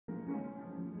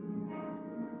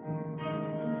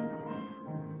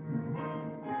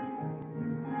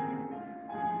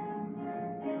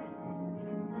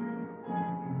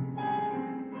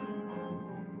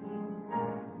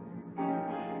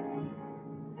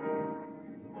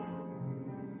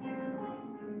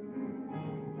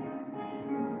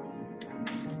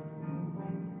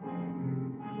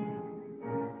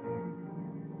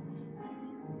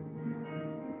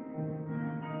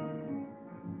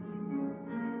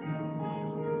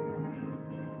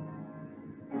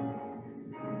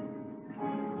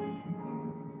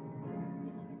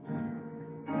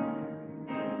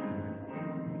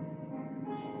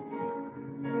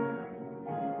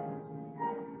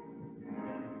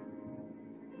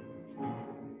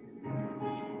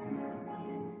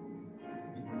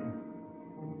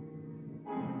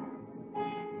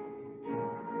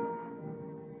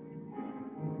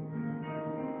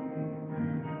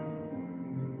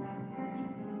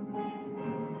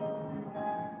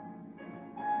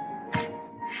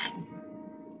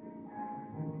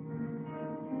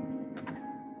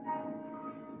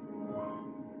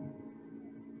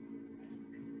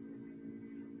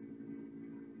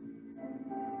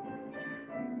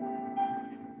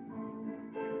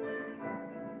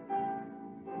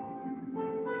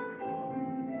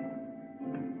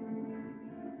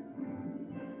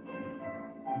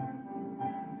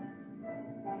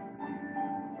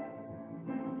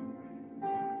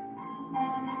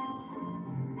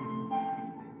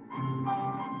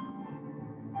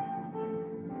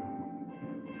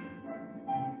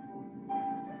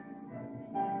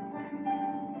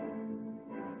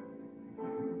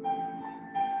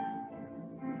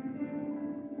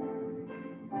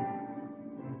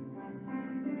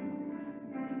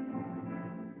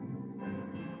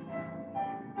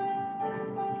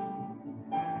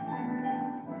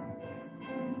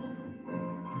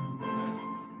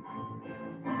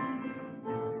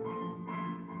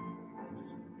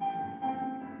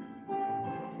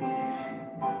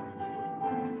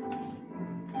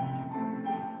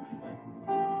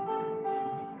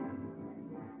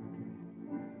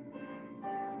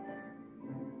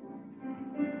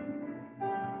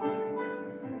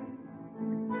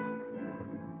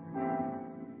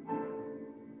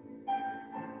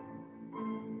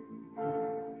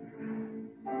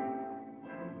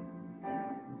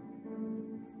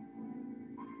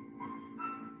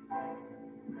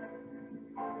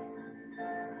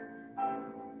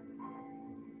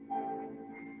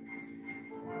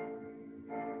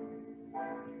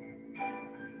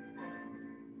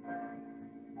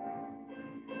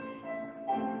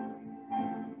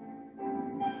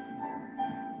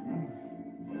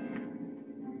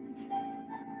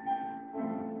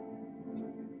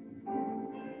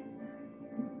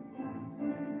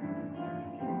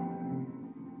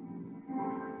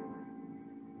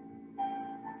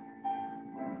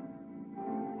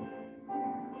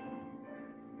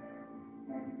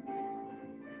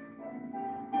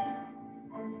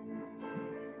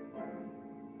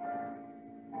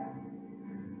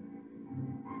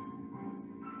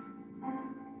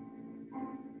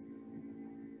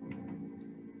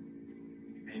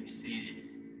be seated.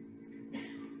 As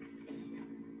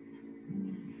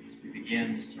we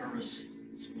begin the service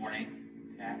this morning,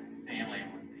 family, I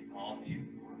want to thank all of you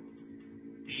for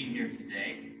being here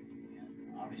today.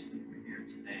 And obviously, we're here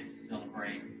today to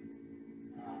celebrate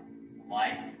the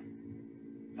life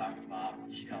of Dr. Bob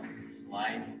Shelton. His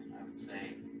life, I would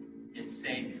say, his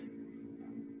Savior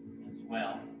as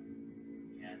well.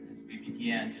 And as we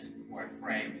begin, just before I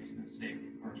pray, I'm just going to say a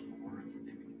few personal words, and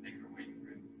then we can make our way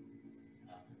through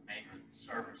the remainder of the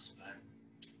service. But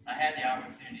I had the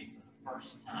opportunity for the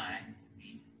first time to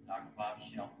meet Dr. Bob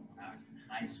Shelton when I was in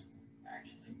high school,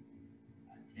 actually.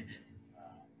 I attended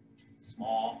a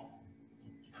small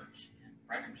church in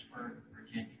Fredericksburg,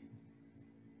 Virginia.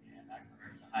 And I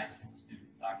remember as a high school student,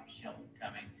 Dr. Shelton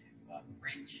coming to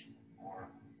preach for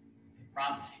a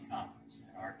prophecy conference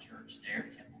at our church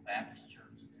there, Temple Baptist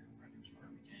Church there in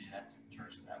Fredericksburg, Virginia. That's the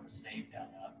church that I was saved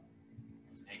out of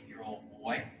as an 8-year-old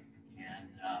boy. And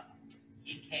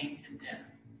he came to dinner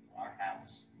to our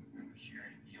house. I remember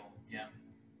sharing a meal with him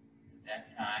at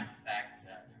that time. In fact,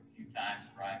 there were a few times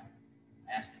where I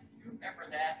asked him, do you remember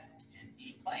that? And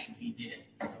he claimed he did.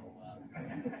 So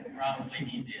probably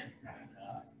he did.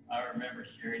 But I remember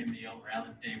sharing a meal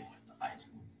around the table as a high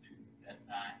school student at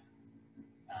that time,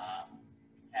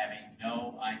 having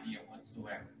no idea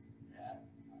whatsoever that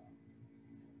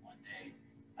one day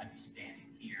I'd be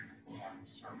standing here for a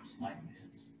service like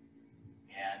this.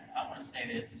 And I want to say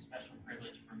that it's a special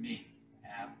privilege for me to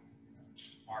have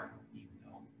part, even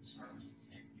though the service is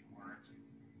saying a few words.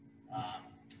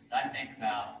 As I think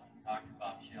about Dr.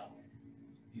 Bob Shelton,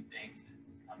 a few things that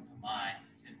come to mind.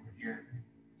 He said we're here to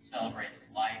celebrate his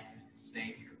life and his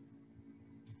Savior.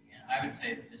 And I would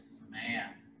say that this is a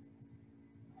man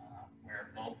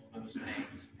where both of those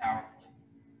things powerfully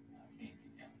came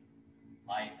together.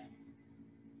 Life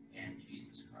and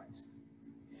Jesus Christ.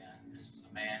 And this was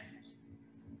a man who's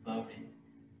devoted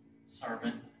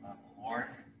servant of the Lord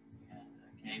and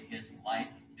gave his life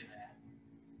to that.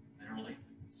 Literally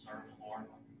served the Lord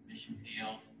on the mission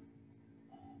field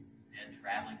and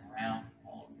traveling around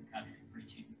all over the country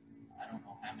preaching. I don't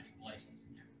know how many places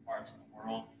in different parts of the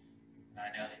world. But I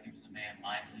know that he was a man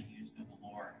mightily used of the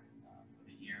Lord for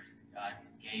the years that God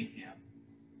gave him.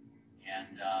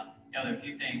 And there are a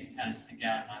few things that kind of stick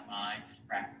out in my mind, just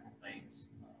practical things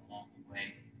along the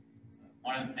way.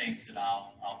 One of the things that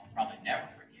I'll probably never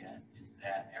forget is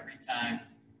that every time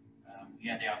we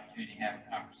had the opportunity to have a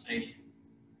conversation,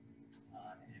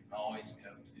 and it would always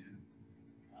go to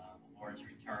the Lord's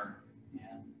return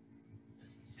and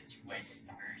just the situation,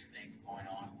 the various things going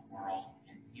on in the world.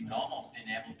 And he would almost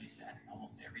inevitably say,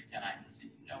 almost every time, he said,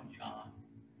 you know, John,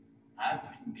 I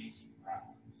wouldn't be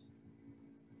surprised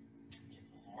if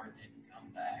the Lord didn't come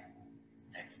back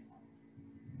next month.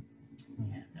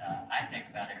 And I think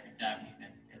about every time we've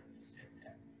been together to said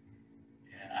that.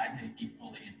 And I think he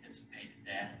fully anticipated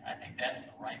that. I think that's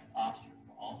the right posture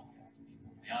for all of God's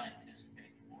people. We ought to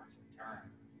anticipate the Lord's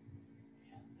return.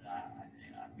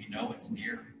 And we know it's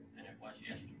nearer than it was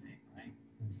yesterday, right?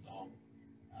 So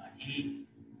he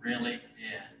really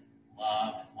did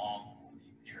love and long for the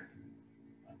appearing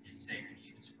of his Savior,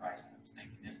 Jesus Christ. I was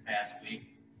thinking this past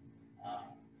week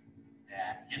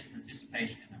that his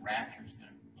participation in the rapture is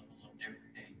going to look a little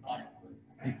different than he thought it would.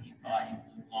 I think he thought he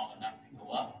would live long enough to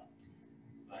go up,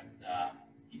 but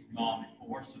he's gone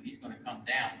before, so he's going to come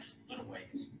down just a little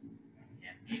ways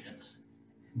and meet us,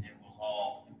 and then we'll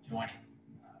all join him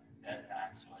at that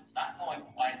time. So it's not going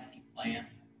quite as he planned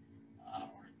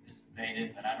or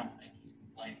anticipated, but I don't think he's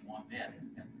complaining one bit at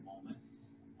the moment.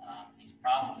 He's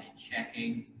probably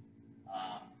checking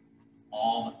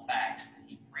all the facts that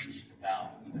he preached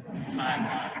about, the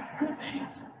timeline of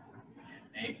things, and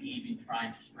maybe even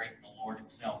trying to straighten the Lord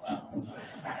himself out on those.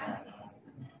 I don't know.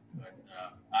 But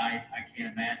I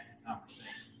can't imagine the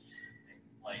conversations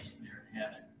taking place there in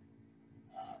heaven.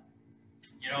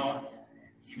 You know,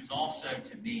 he was also,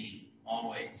 to me,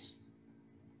 always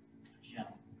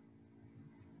gentle.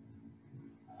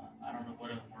 I don't know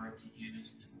what other word to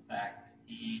use than the fact that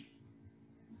he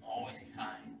was always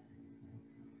kind.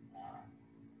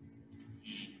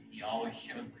 He always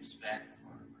showed respect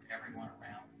for everyone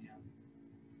around him.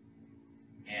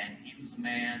 And he was a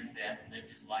man that lived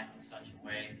his life in such a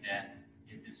way that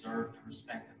it deserved the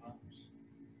respect of others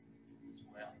as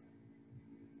well.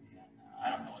 And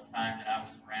I don't know a time that I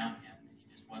was around him that he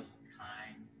just wasn't a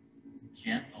kind,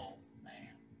 gentle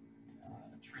man,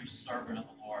 a true servant of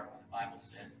the Lord. When the Bible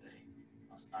says that he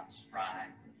must not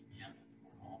strive but be gentle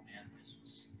toward all men. This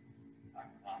was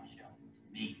Dr. Bob Shelton to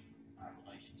me, my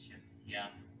relationship with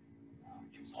him.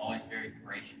 He was always very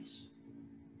gracious.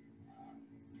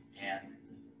 And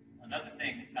another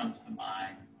thing that comes to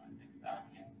mind when I think about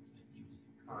him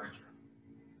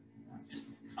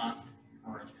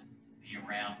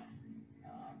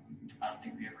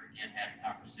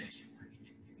conversation where he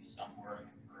didn't give you some word of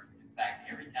encouragement. In fact,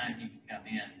 every time he would come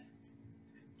in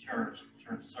to church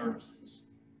services,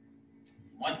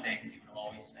 one thing he would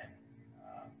always say,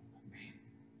 when we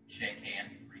shake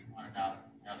hands and greet one another,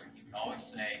 he would always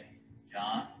say,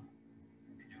 John,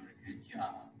 you're doing a good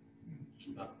job.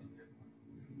 Keep up the good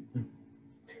work.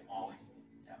 They always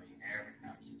tell me every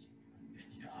conversation, you're doing a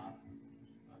good job.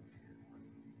 Keep up the good work.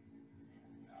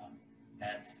 And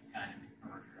that's the kind of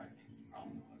encourager I think he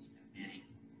probably was to many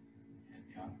who had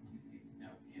the opportunity to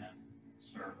know him,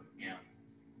 serve him.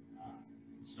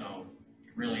 So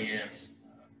it really is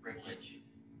a privilege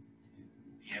to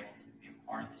be able to be a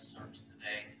part of this service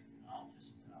today. And I'll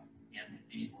just end with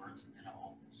these words and then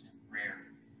I'll open us in prayer.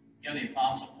 You know, the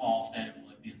Apostle Paul said in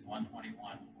Philippians 1:21,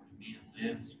 for to me to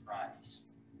live is Christ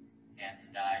and to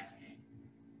die is gain.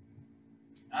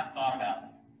 I've thought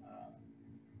about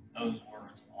those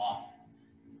words often.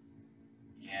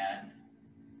 And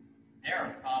there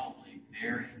are probably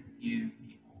very few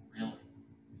people really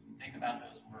who think about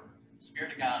those words. The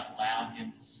Spirit of God allowed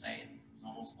him to say it. It was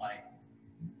almost like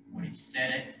when he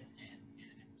said it and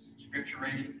it was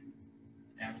inscripturated,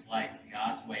 that was like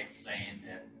God's way of saying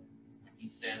that when he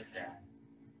says that,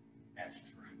 that's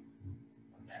true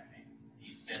of that man.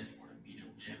 He says, for to me to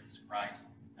live is Christ,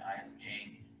 and to die is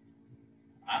gain.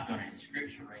 I'm going to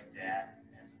inscripturate that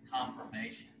as a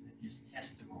confirmation that his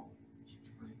testimony is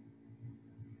true.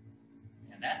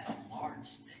 And that's a large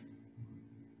statement.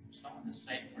 Someone to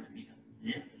say, for to me to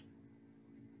live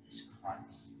is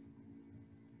Christ.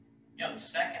 You know, the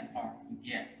second part we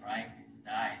get, right? To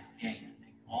die is gain. I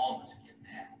think all of us get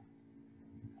that.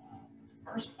 But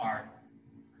the first part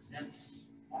presents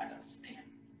quite a standard,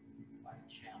 quite a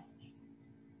challenge.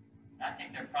 And I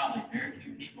think there are probably very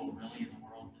few people really in the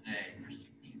world today,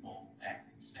 Christian people, that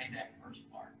can say that first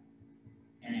part.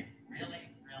 And it really,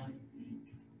 really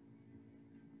means true.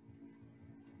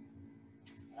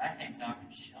 But I think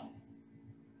Dr. Shelton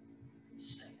can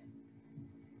say it.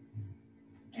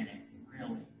 And it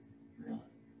really, really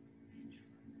means true.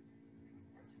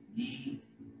 For to me,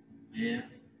 live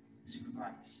is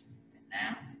Christ. And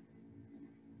now,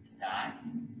 to die,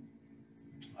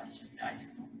 that's just the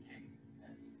icing on the cake.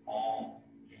 That's all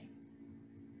gain.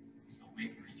 So we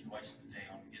can rejoice today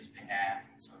on his behalf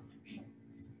and certainly be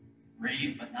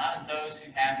grieved, but not as those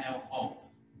who have no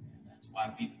hope. And that's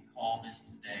why we can call this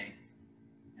today,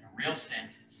 in a real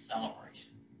sense, it's celebration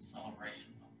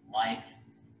of life.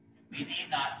 And we need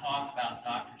not talk about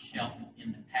Dr. Shelton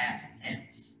in the past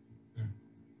tense.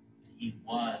 He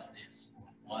was this or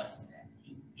was that.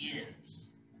 He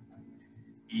is.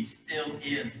 He still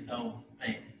is those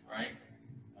things, right?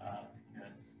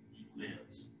 Because he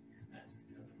lives. And that's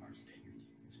because of our Savior,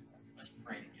 Jesus Christ. Let's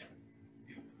pray together to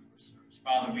be open for service.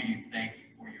 Father, we do thank you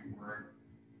for your word.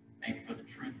 Thank you for the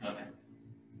truth of it.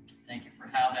 Thank you for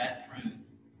how that truth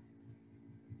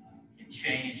can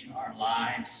change our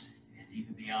lives and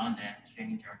even beyond that,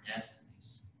 change our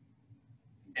destinies.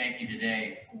 We thank you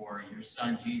today for your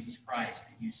Son, Jesus Christ,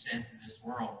 that you sent to this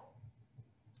world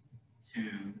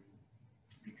to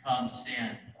become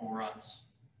sin for us.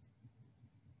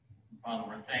 Father,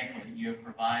 we're thankful that you have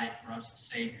provided for us a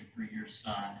Savior through your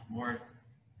Son. Lord,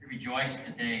 we rejoice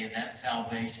today in that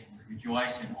salvation. We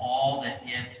rejoice in all that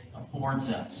it affords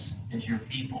us as your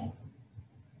people.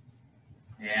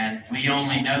 And we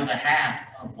only know the half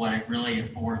of what it really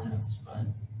affords us, but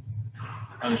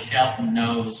Brother Shelton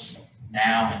knows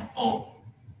now in full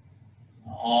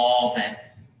all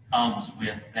that comes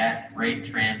with that great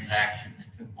transaction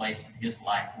that took place in his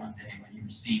life one day when he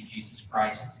received Jesus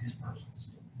Christ as his personal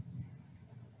Savior.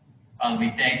 Father, we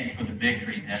thank you for the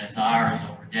victory that is ours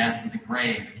over death and the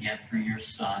grave, again through your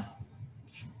Son.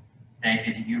 Thank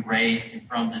you that you raised him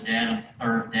from the dead on the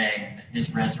third day and that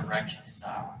his resurrection is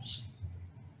ours.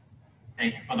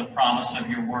 Thank you for the promise of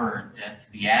your word that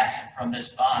to be absent from this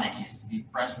body is to be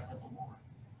present with the Lord.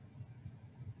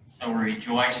 So we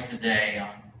rejoice today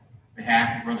on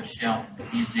behalf of Brother Shelton that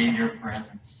he's in your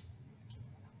presence.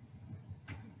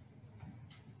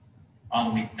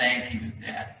 Father, we thank you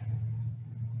that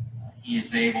he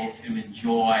is able to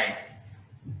enjoy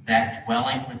that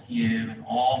dwelling with you and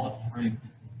all the fruit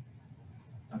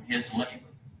of his labor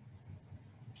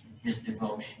and his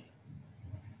devotion.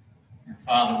 And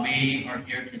Father, we are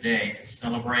here today to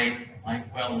celebrate life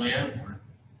well lived. We're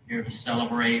here to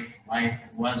celebrate life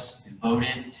that was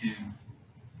devoted to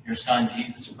your Son,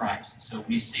 Jesus Christ. So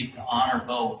we seek to honor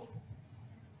both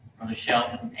Brother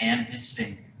Shelton and his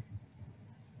Savior.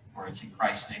 For it's in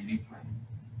Christ's name we pray.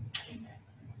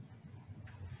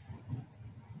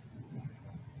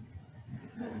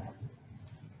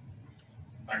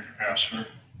 Thank you, Pastor.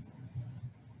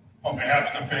 On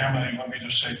behalf of the family, let me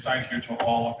just say thank you to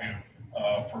all of you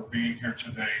for being here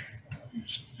today.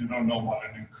 You don't know what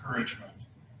an encouragement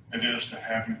it is to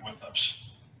have you with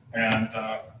us. And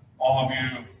all of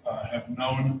you have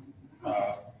known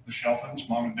the Sheltons,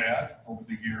 Mom and Dad, over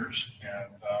the years, and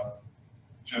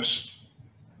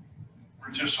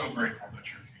we're just so grateful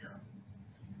that you're here.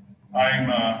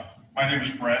 My name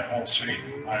is Brad Halsey.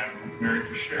 I'm married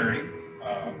to Sherry,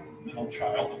 middle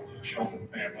child of the Shelton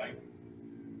family.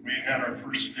 We had our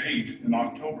first date in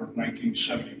October of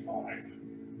 1975,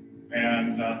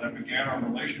 and that began our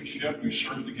relationship. We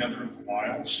served together in the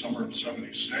wilds, summer of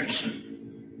 '76,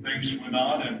 and things went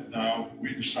on, and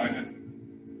we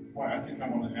decided, boy, I think I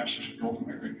want to ask this girl to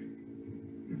marry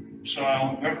me. So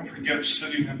I'll never forget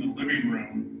sitting in the living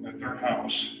room at their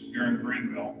house here in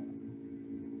Greenville,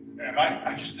 and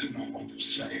I just didn't know what to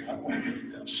say. How do I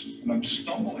do this? And I'm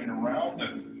stumbling around,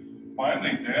 and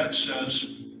finally Dad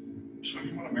says, "So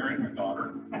you want to marry my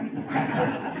daughter?"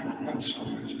 And so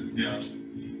I said, "Yes,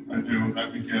 I do."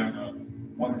 That began a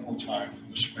wonderful time for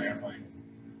this family,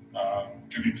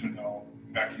 getting to know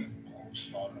Becky, Paul's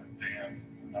daughter, Dan,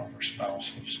 and now their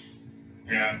spouses.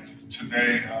 And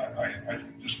today, I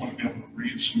just want to be able to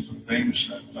read some of the things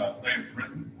that they've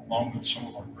written, along with some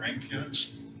of our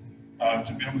grandkids,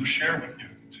 to be able to share with you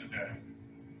today.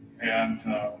 And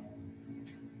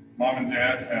Mom and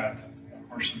Dad had, of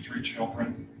course, the 3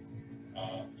 children,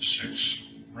 6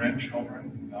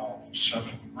 grandchildren, now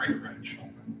 7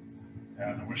 great-grandchildren.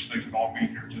 And I wish they could all be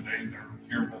here today. They're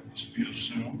here with us via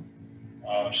Zoom.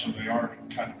 So they are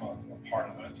kind of a part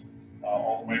of it,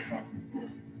 all the way from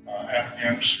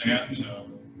Afghanistan to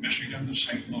Michigan to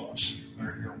St. Louis.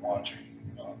 They're here watching.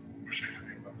 Wish they could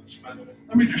be with us. But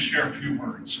let me just share a few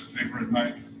words that they've written.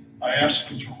 I asked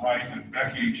them to write, and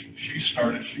Becky, she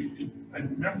started. I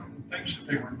remember the things that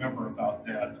they remember about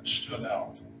Dad that stood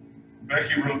out.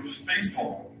 Becky wrote,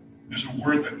 "Faithful is a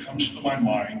word that comes to my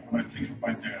mind when I think of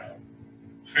my dad.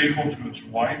 Faithful to his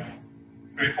wife,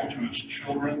 faithful to his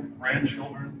children,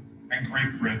 grandchildren, and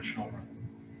great-grandchildren.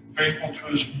 Faithful to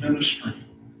his ministry,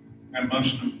 and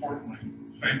most importantly,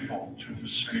 faithful to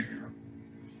his Savior.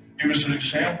 He was an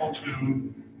example to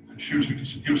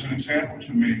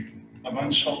me of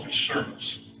unselfish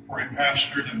service, where he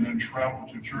pastored and then traveled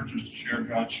to churches to share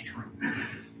God's truth.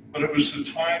 But it was the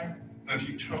time that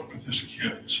he took with his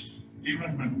kids,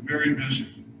 even when very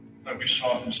busy, that we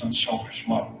saw his unselfish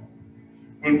love.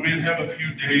 When we'd have a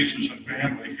few days as a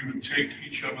family, he would take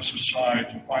each of us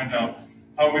aside to find out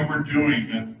how we were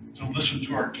doing and to listen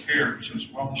to our cares as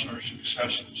well as our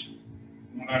successes.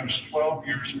 When I was 12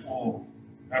 years old,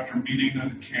 after meeting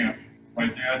at a camp, my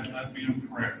dad led me in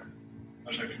prayer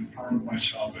as I confirmed my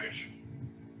salvation.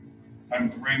 I'm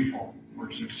grateful for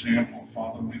his example of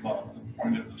fatherly love that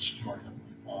pointed us to our Heavenly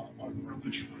Father. What a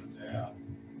privilege for a dad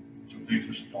to lead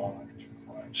his daughter to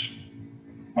Christ."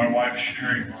 My wife,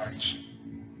 Sherry, writes,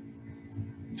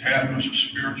 "Dad was a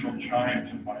spiritual giant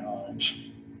in my eyes,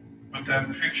 but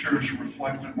that picture is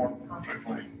reflected more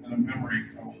perfectly in a memory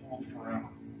I will hold forever.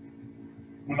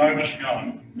 When I was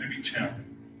young, maybe 10,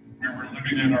 we were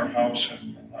living in our house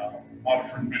in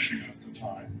Waterford, Michigan at the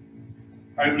time.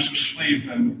 I was asleep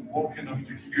and woke enough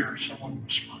to hear someone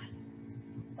whispering.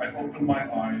 I opened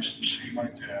my eyes to see my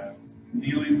dad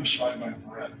kneeling beside my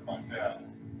bed,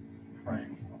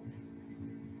 praying for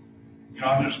me.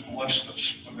 God has blessed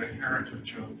us with a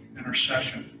heritage of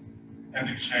intercession and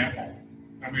example,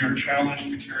 and we are challenged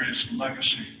to carry his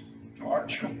legacy to our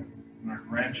children and our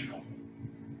grandchildren.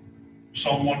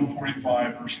 Psalm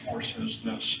 145, verse 4 says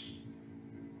this,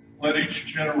 "Let each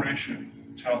generation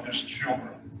tell his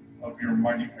children of your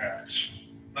mighty acts.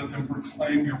 Let them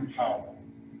proclaim your power."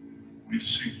 We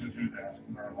seek to do that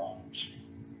in our lives.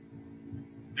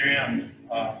 Dan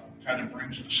kind of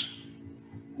brings us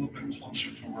a little bit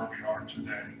closer to where we are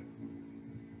today.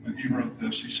 And he wrote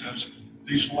this. He says,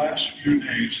 "These last few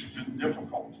days have been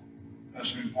difficult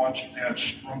as we've watched Dad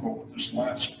struggle with his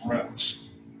last breaths.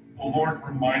 The Lord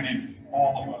reminded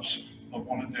all of us of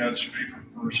one of Dad's favorite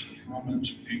verses,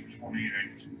 Romans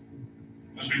 8:28.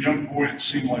 As a young boy, it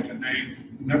seemed like a day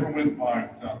never went by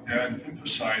without Dad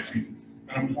emphasizing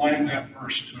and applying that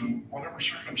verse to whatever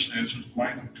circumstances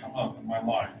might have come up in my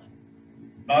life.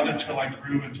 Not until I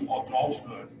grew into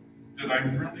adulthood did I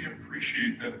really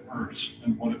appreciate that verse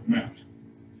and what it meant.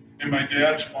 In my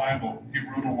dad's Bible, he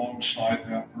wrote alongside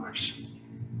that verse,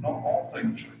 'Not all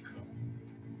things are good.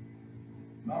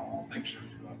 Not all things are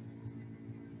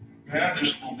good.' Dad,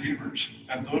 as believers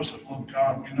and those that love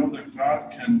God, we know that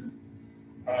God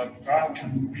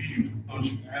can weave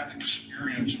those bad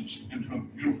experiences into a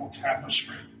beautiful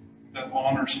tapestry that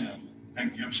honors him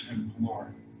and gives him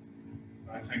glory.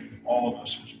 I think all of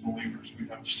us as believers, we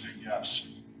have to say yes.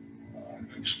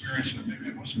 I've experienced it. Maybe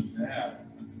it wasn't bad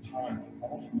at the time, but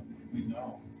ultimately we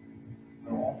know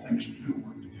that all things do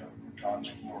work together for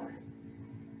God's glory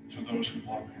to those who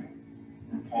love him,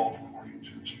 who are called according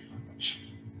to his purpose.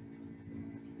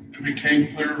 It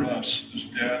became clear to us as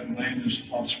Dad lay in his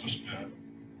hospice bed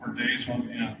for days on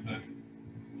end that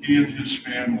he and his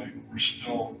family were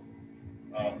still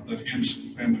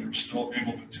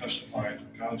able to testify to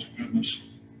God's goodness,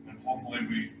 and hopefully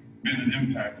we made an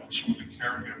impact on some of the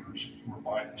caregivers who were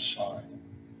by his side.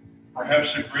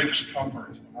 Perhaps the greatest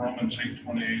comfort of Romans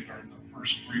 8:28 are the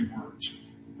first three words,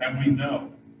 and we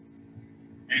know.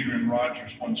 Adrian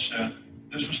Rogers once said,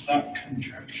 "This is not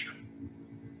conjecture.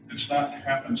 It's not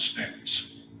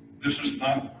happenstance. This is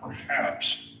not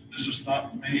perhaps. This is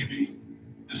not maybe.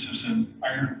 This is an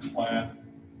ironclad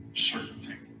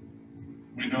certainty.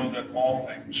 We know that all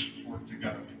things work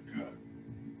together for good."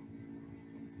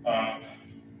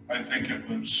 I think it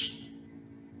was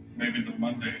maybe the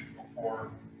Monday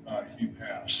before he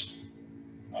passed.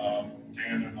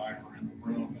 Dan and I were in the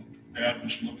room, and Dad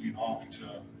was looking off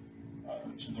to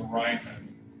the right,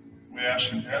 and we asked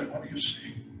him, "Dad, what do you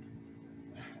see?"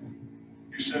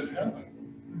 He said, "Heaven."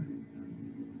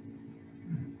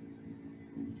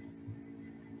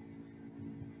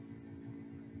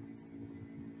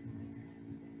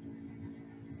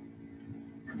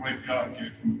 We believe God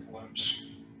gave him a glimpse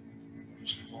of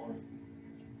his glory.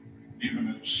 Even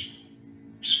as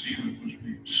Stephen was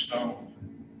being stoned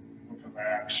with an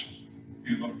axe,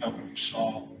 he looked up and he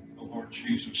saw the Lord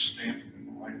Jesus standing in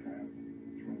the right hand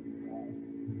of the throne.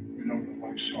 We don't know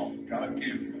what he saw. God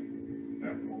gave him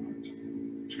that moment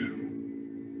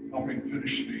to help him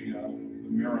finish the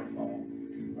marathon,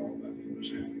 if you will, that he was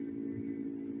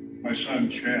in. My son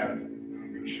Chad,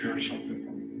 I'm going to share something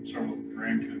from several of the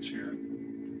grandkids here.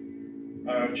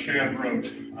 Chad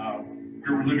wrote,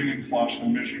 "We were living in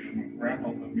Clawson, Michigan when Grandpa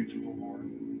led me to the Lord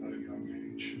at a young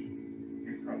age."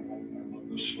 Incredible. I love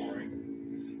this story.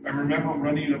 "I remember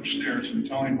running upstairs and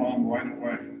telling Mom right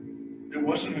away. It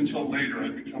wasn't until later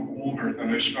I'd become older that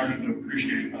I started to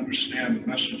appreciate and understand the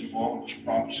message of all of his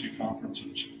prophecy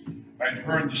conferences. I'd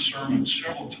heard the sermon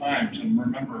several times and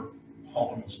remember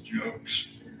all of his jokes.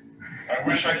 I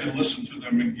wish I could listen to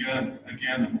them again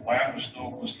and laugh as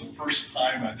though it was the first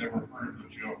time I'd ever heard the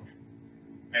joke."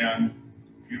 And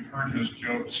if you've heard his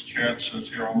jokes, Chad says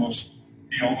he almost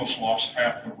lost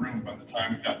half the room by the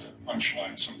time he got to the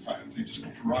punchline sometimes. He just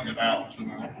drug it out, you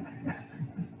know.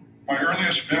 My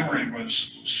earliest memory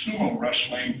was sumo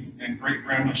wrestling in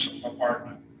Great-Grandma's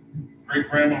apartment.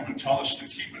 Great-Grandma would tell us to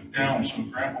keep it down, so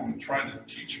Grandma would try to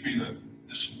teach me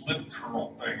this lip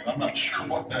curl thing, and I'm not sure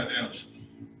what that is.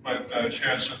 But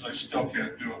Chad says I still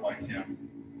can't do it like him.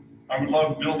 I would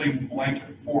love building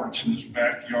blanket forts in his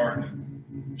backyard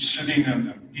and sitting in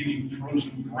them, eating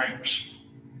frozen grapes,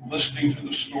 listening to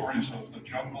the stories of the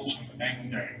jungles of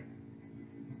Angday.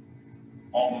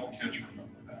 All of the kids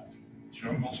remember that.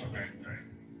 Jungles of Angday.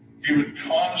 He would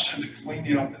con us into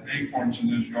cleaning up the acorns in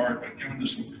his yard by giving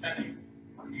us a penny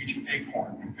for each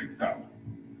acorn we picked up.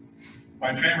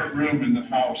 My favorite room in the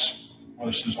house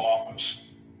was his office.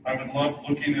 I would love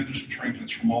looking at his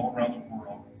trinkets from all around the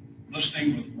world,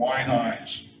 listening with wide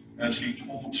eyes as he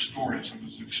told stories of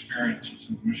his experiences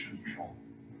in the mission field.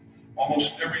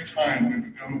 Almost every time we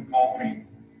would go golfing,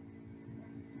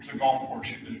 it's a golf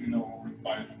course, as you know, over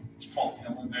by, it's called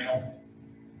Hillendale.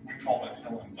 We call it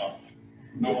Hill and Duck.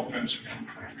 No offense to him.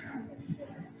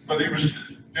 But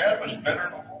Dad was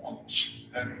better than all of us,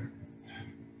 and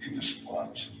he just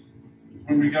was.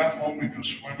 When we got home, we'd go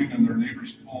swimming in their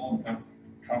neighbor's pool and have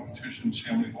competitions,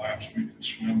 how many laps we could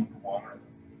swim in the water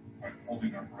by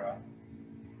holding our breath.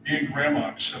 He and Grandma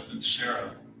accepted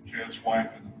Sarah, Chad's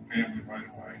wife, into the family right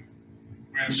away.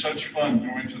 We had such fun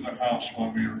going to the house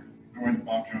while we were going to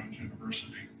Bob Jones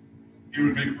University. He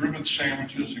would make Reuben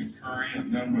sandwiches and curry,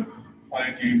 and then would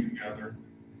play a game together.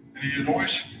 And he'd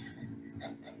always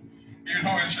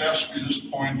ask me this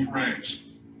coined phrase: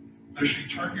 "Does she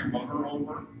turn your motor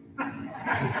over?"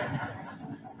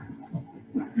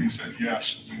 And he said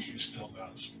yes, and she still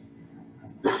does.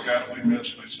 God will be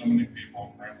missed by so many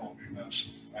people. Grandpa will be missed.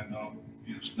 I know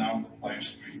he is now in the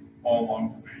place we all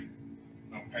long to be.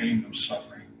 No pain, no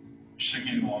suffering,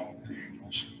 singing along with the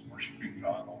angels, worshiping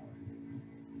God alone.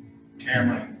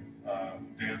 Cameron,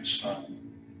 Dan's son,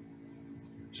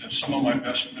 said some of my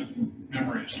best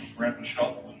memories of Grandpa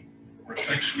Shelton were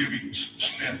Thanksgivings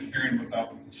spent hearing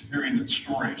the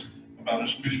stories about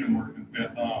his mission work in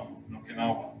Vietnam and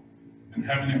Okinawa, and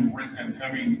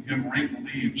having him rake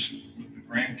leaves with the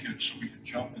grandkids so we could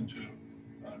jump into them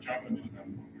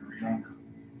when we were younger.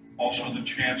 Also the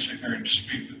chance to hear him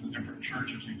speak at the different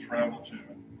churches he traveled to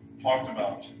and talked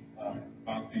about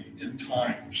the end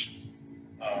times,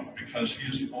 because he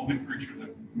is the only preacher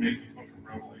that made the book of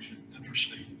Revelation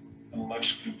interesting and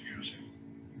less confusing.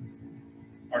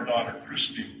 Our daughter,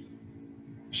 Christy,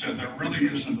 said there really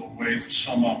isn't a way to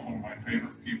sum up one of my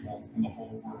favorite people in the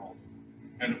whole world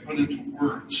and to put into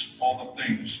words all the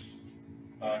things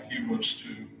he was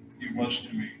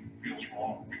to me feels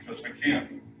wrong, because I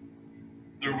can't.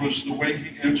 There was the way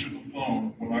he answered the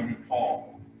phone when I would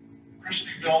call.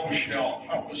 Christy Bell Michelle,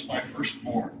 how was my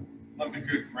firstborn? Let me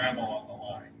get Grandma on the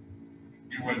line.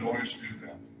 He would always do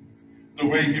that. The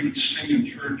way he would sing in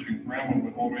church and Grandma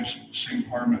would always sing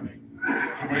harmony.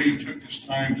 The way he took his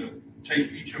time to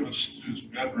take each of us to his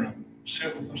bedroom,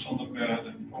 sit with us on the bed,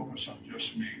 and focus on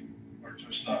just me or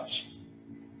just us.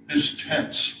 His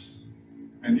tents,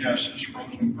 and yes, his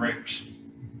frozen grapes,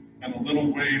 and a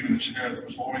little wave in his hair that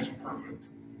was always perfect,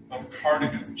 of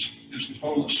cardigans, his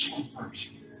toeless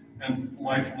slippers, and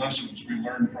life lessons we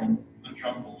learned from the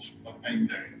jungles of Hang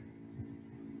Day.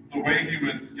 The way he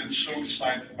would get so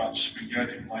excited about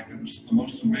spaghetti, like it was the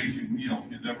most amazing meal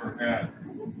he'd ever had,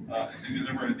 he'd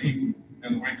ever had eaten,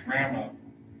 and the way Grandma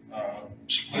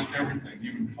split everything,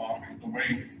 even coffee, the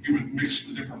way he would mix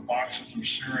the different boxes of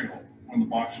cereal when the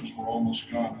boxes were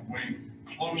almost gone, and the way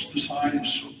he closed his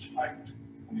eyes so tight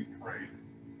when he prayed.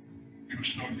 He was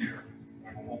so dear.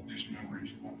 I will hold these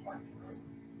memories in my heart forever.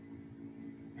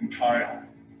 And Kyle,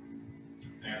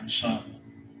 Dan's son.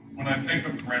 When I think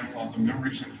of Grandpa, the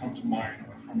memories that come to mind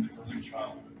are from the early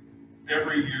childhood.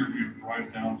 Every year we would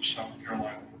drive down to South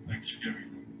Carolina for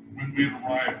Thanksgiving. When we'd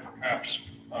arrive,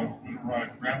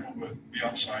 Grandpa would be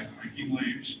outside picking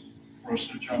leaves for us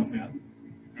to jump in.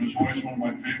 It was always one of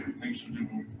my favorite things to do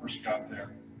when we first got there.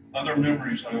 Other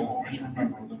memories I will always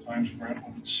remember are the times Grandpa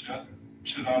would sit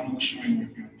out on the swing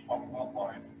with you and talk about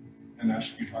life and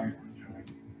ask you how you were doing.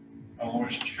 I'll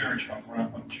always cherish how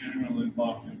Grandpa genuinely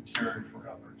loved and cared for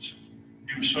others.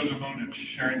 He was so devoted to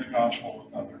sharing the gospel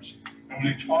with others. And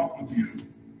when he talked with you,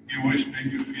 he always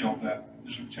made you feel that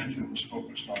his attention was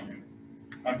focused on you.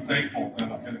 I'm thankful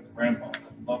that I had a grandpa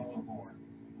that loved the Lord,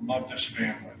 loved his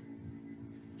family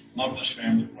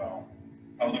well.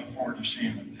 I look forward to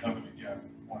seeing him in heaven again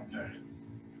one day.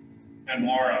 And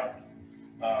Laura,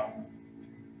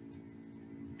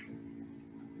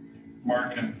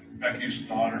 Mark and Becky's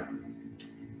daughter,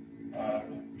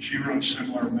 she wrote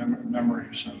similar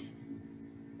memories of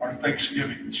our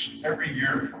Thanksgivings. Every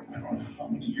year, for I don't know how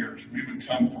many years, we would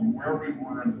come from where we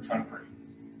were in the country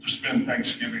to spend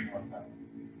Thanksgiving with them.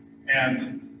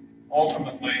 And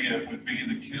ultimately, it would be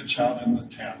the kids out in the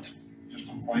tent, just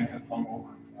a blanket hung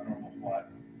over, I don't know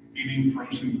what, eating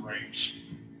frozen grapes,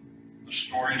 the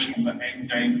stories from the Hang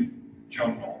Dang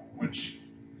jungle, which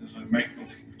is a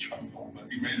make-believe jungle, but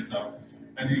he made it up.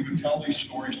 And he would tell these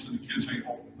stories to the kids. They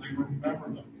remember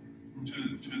them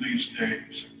to these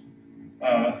days.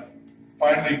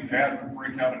 Finally, Dad would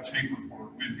break out a tape recorder.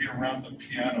 We'd be around the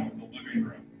piano in the living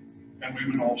room, and we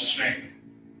would all sing.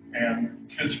 And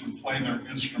kids would play their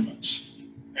instruments.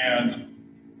 And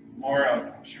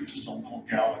Laura, she was just a little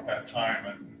gal at that time,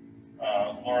 and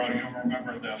Laura, you'll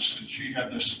remember this, and she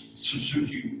had this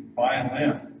Suzuki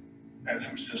violin, and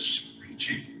it was just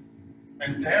screechy.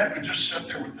 And Dad would just sit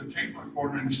there with the tape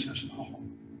recorder, and he says, "Oh,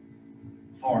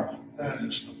 Laura, that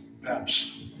is the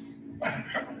best I've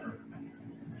ever heard."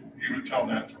 He would tell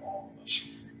that to all of us.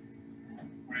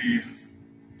 We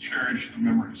cherish the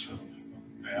memories of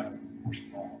Dad, first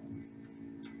of all.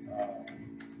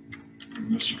 We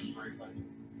miss her greatly.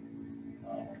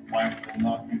 Life will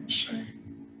not be the same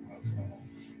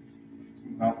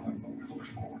without them, but we look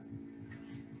forward.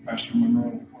 Pastor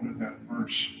Monroe quoted that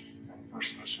verse from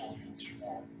 1 Thessalonians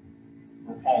 4,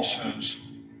 where Paul says,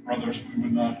 "Brothers, we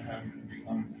would not have you to be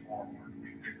uninformed or to be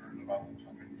ignorant about the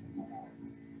coming of the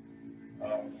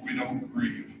Lord." We don't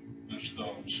grieve as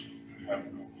those who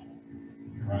have no hope,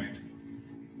 right?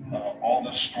 All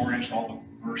the stories, all the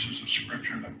verses of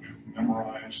Scripture that we've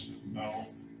memorized and know,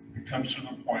 it comes to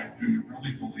the point, do you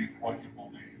really believe what you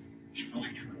believe is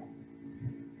really true?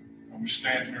 And we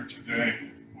stand here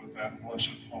today with that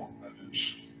blessed hope that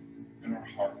is in our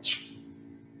hearts,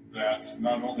 that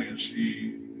not only is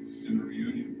He in the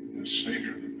reunion with His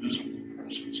Savior, the visible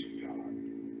presence of God,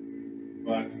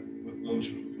 but with those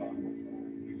who have gone before.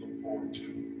 We look forward to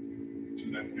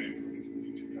that day when we can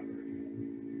be together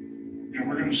again. You know,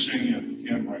 we're going to sing a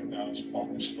hymn right now. It's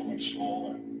called "Be Still My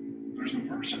Soul." And there's a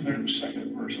verse in there, the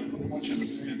second verse. I really want you to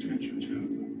pay attention to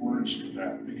the words to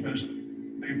that, because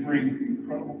they bring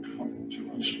incredible comfort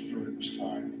to us during this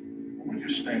time. Would you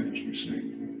stand as we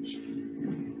sing, please?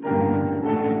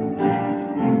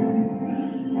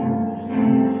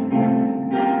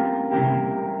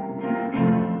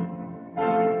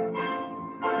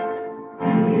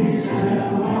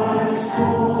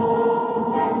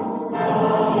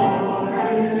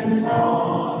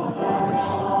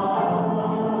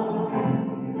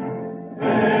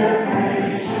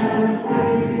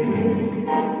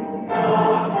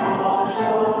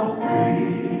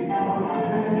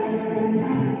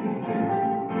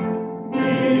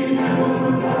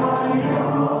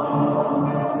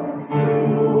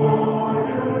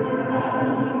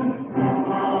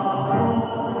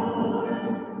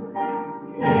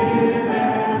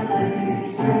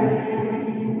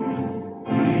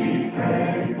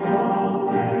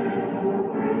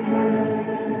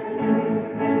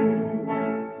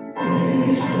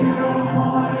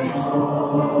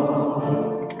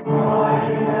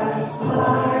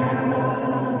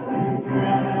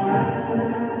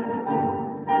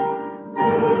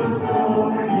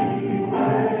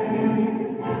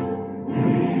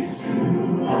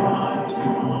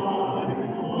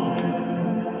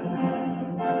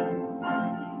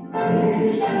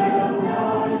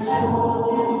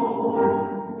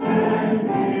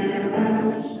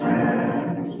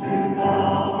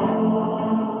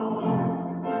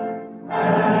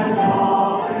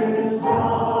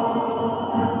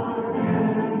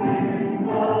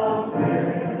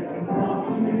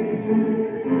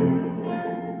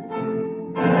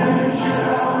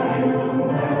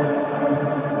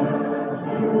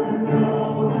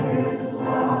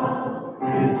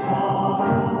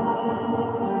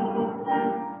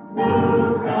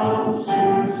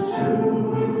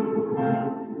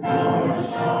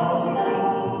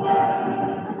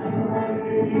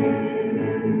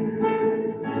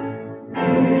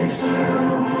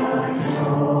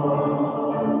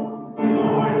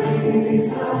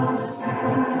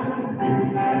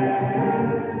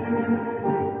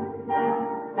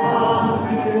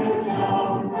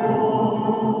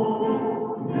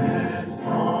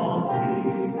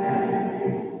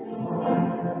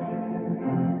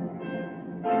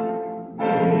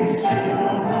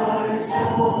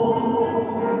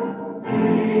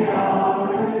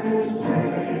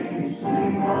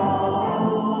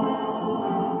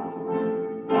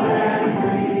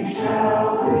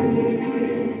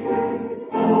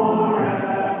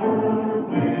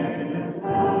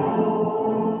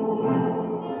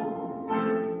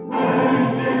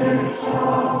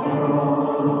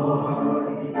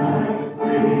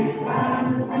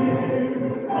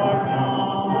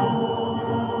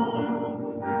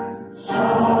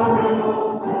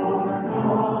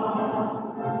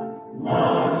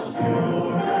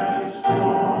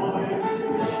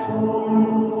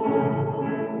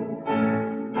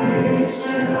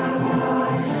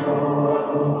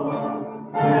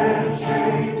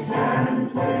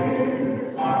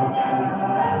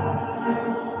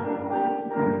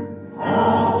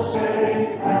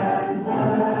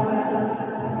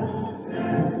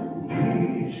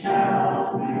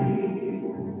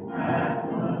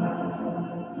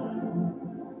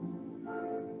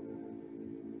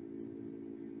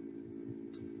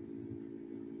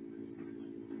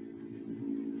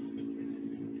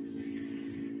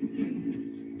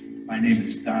 My name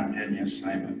is Don Denyes.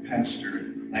 I'm a pastor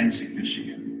in Lansing,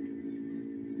 Michigan.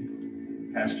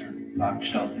 Pastor Bob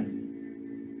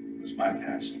Shelton was my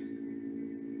pastor.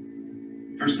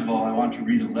 First of all, I want to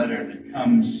read a letter that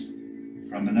comes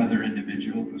from another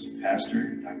individual who's a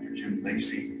pastor, Dr. Jim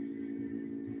Lacey.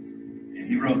 And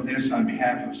he wrote this on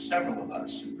behalf of several of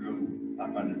us who grew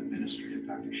up under the ministry of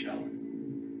Dr. Shelton.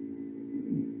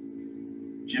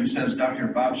 Jim says, Dr.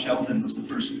 Bob Shelton was the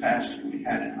first pastor we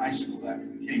had in high school after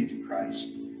we came to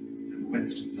Christ through the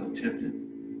witness of Bill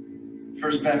Tipton.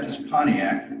 First Baptist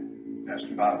Pontiac,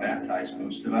 Pastor Bob baptized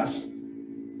most of us,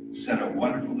 set a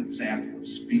wonderful example of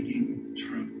speaking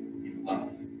truth in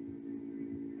love.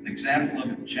 An example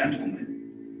of a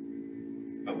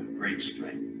gentleman, but with great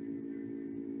strength.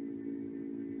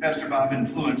 Pastor Bob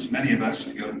influenced many of us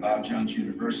to go to Bob Jones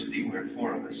University, where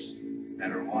 4 of us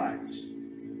met our wives.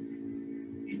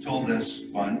 He told us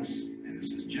once, and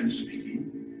this is Jim speaking,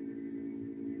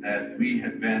 that we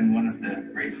had been one of the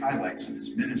great highlights of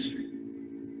his ministry.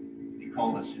 He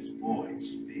called us his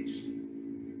boys, these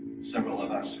several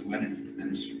of us who went into the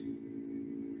ministry.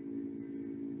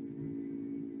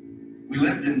 We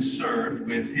lived and served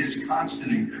with his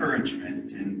constant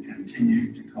encouragement and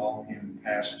continued to call him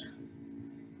pastor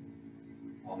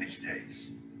all these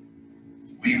days.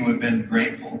 We who have been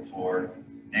grateful for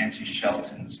Nancy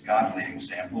Shelton's godly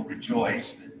example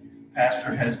rejoice that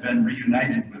Pastor has been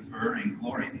reunited with her in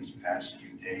glory these past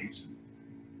few days.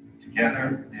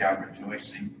 Together, they are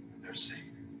rejoicing with their Savior.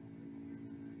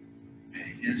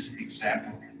 May his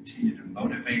example continue to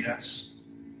motivate us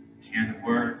to hear the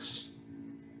words,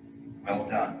 "Well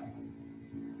done,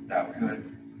 thou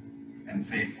good and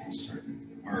faithful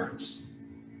servant. The words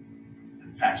the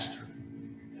pastor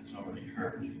has already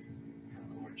heard from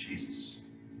the Lord Jesus.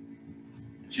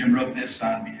 Jim wrote this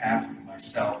on behalf of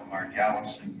myself, Mark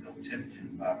Allison, Bill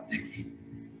Tipton, Bob Dickey,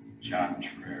 John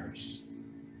Treres.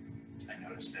 I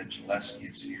noticed that Gillespie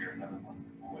is here, another one of the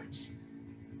boys.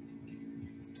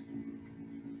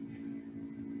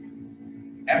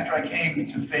 After I came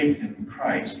to faith in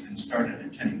Christ and started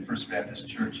attending First Baptist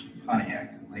Church in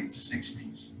Pontiac in the late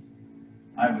 60s,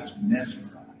 I was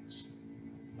mesmerized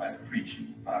by the preaching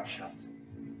of Bob Shelton.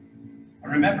 I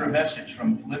remember a message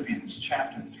from Philippians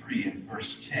chapter 3 and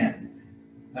verse 10,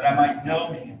 that I might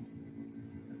know him,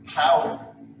 the power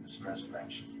of his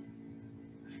resurrection,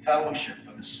 the fellowship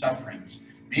of his sufferings,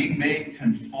 being made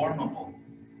conformable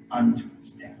unto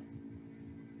his death.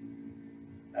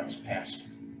 That was passion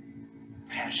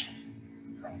for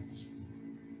Christ.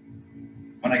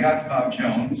 When I got to Bob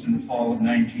Jones in the fall of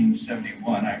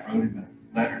 1971, I wrote him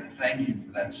a letter to thank him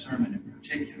for that sermon in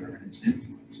particular and his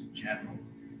influence in general.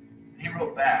 He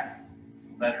wrote back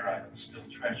a letter I still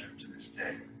treasure to this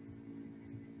day.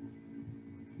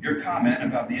 Your comment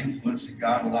about the influence that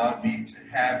God allowed me to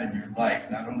have in your life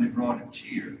not only brought a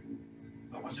tear,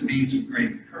 but was a means of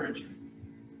great encouragement.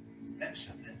 And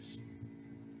said this: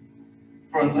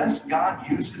 for unless God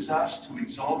uses us to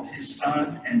exalt his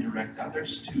Son and direct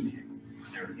others to him,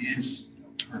 there is no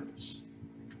purpose.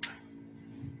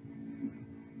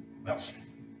 Well said.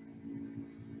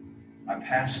 My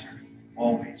pastor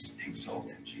always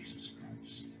exalted Jesus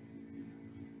Christ.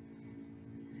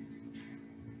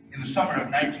 In the summer of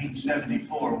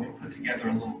 1974, we put together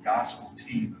a little gospel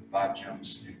team of Bob Jones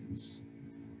students.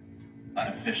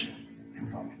 Unofficial, they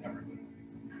probably never would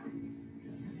have approved.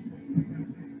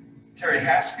 Terry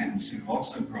Haskins, who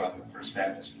also grew up at First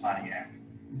Baptist Pontiac,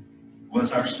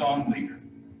 was our song leader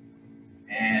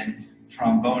and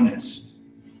trombonist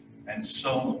and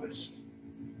soloist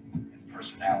and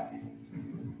personality.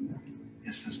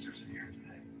 His sisters are here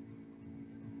today.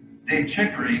 Dave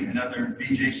Chickering, another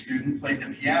BJ student, played the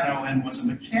piano and was a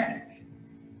mechanic.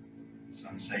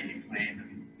 Some say he played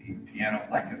the piano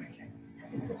like a mechanic.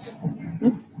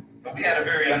 But we had a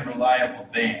very unreliable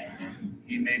band, and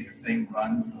he made the thing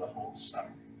run for the whole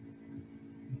summer.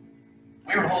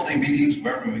 We were holding meetings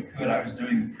wherever we could. I was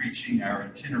doing the preaching. Our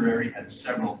itinerary had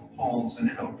several holes in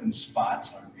it, open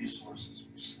spots. Our resources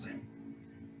were slim.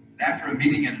 After a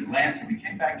meeting in Atlanta, we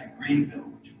came back to Greenville,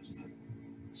 which was the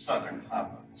southern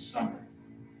hub of the summer,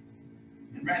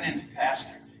 and ran into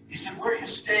Pastor. He said, where are you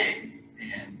staying?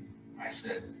 And I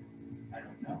said, I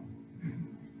don't know.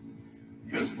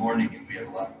 It was morning and we had a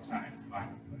lot of time to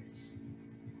find a place.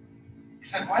 He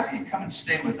said, why don't you come and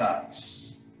stay with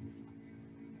us?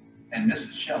 And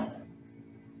Mrs. Shelton,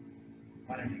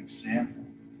 what an example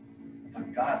of a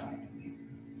godly leader.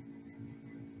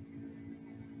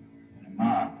 And a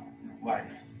mom, a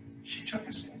wife, she took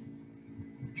us in.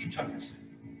 He took us in.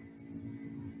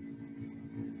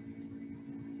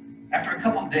 After a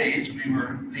couple of days, we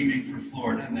were leaving for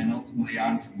Florida and then ultimately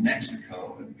on to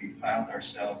Mexico, and we piled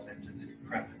ourselves into the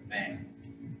decrepit van.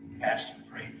 Pastor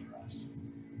prayed for us.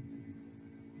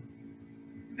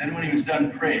 Then when he was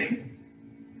done praying,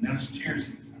 I noticed tears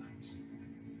in his eyes.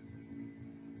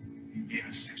 He gave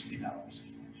us $60 cash.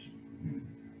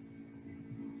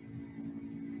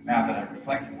 Now that I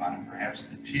reflect upon it, perhaps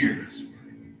the tears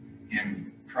were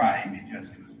him crying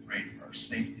because he was afraid for our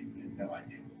safety. We had no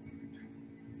idea what we were doing.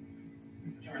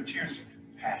 There were tears of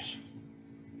compassion.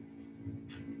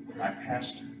 My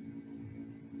pastor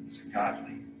is a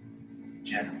godly,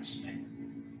 generous man.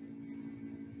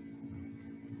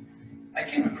 I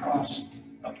came across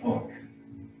a book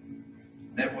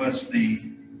that was the,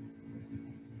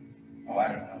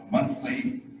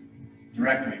 monthly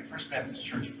directory of First Baptist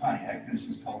Church of Pontiac. This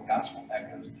is called Gospel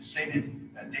Echoes,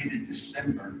 dated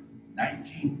December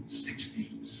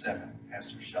 1967.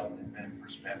 Pastor Shelton had been in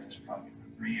First Baptist probably for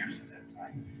 3 years at that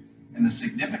time. And the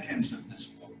significance of this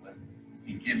booklet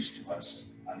he gives to us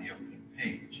on the opening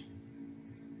page.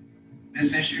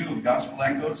 This issue of Gospel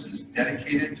Echoes is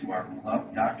dedicated to our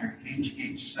beloved Dr.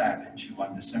 H.H. Savage, who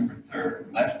on December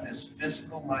 3rd left this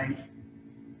physical life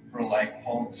for a life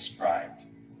Paul described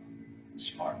as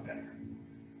far better.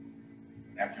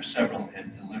 After several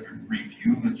had delivered brief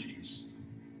eulogies,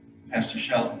 Pastor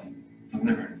Shelton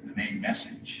delivered the main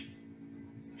message,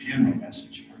 the funeral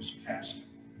message for his pastor.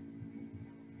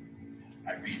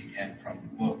 I read again from the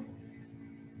book.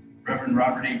 Reverend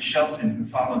Robert H. Shelton, who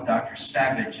followed Dr.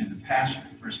 Savage in the pastor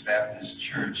of First Baptist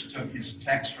Church, took his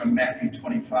text from Matthew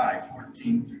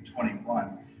 25:14 through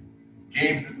 21,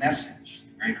 gave the message,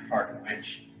 the greater part of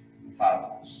which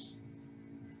follows.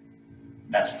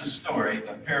 That's the story,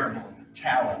 the parable of the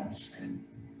talents. And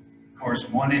of course,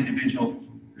 one individual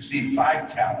received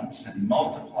 5 talents and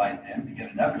multiplied them to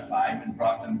get another 5 and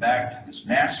brought them back to his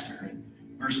master. And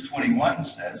verse 21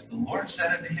 says, the Lord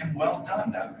said unto him, well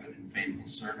done, thou good and faithful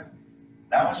servant.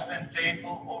 Thou hast been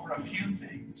faithful over a few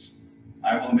things.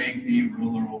 I will make thee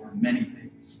ruler over many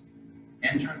things.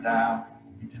 Enter thou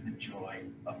into the joy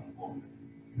of the Lord.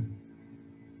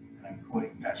 And I'm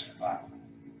quoting Pastor Bob.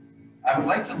 I would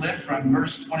like to lift from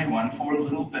verse 21 4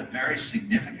 little but very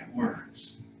significant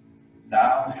words.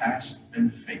 Thou hast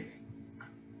been faithful.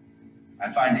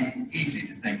 I find it easy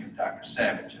to think of Dr.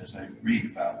 Savage as I read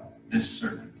about this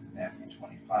servant in Matthew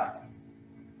 25.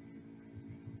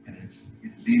 And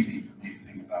it is easy for me to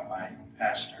think about my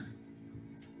pastor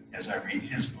as I read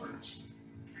his words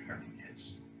regarding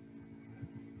his.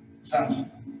 It sounds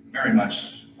very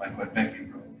much like what Becky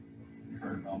wrote, we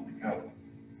heard a moment ago.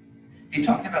 He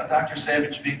talked about Dr.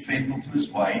 Savage being faithful to his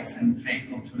wife and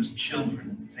faithful to his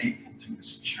children and faithful to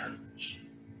his church.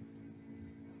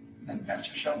 And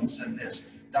Pastor Shelton said this,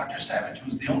 Dr. Savage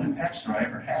was the only pastor I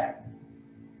ever had.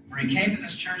 For he came to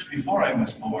this church before I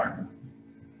was born,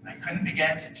 and I couldn't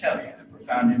begin to tell you the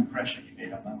profound impression he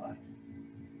made on my life.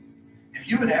 If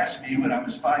you had asked me when I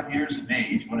was 5 years of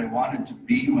age what I wanted to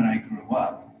be when I grew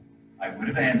up, I would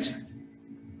have answered,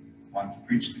 I want to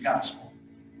preach the gospel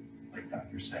like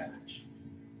Dr. Savage.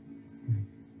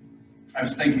 I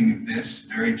was thinking of this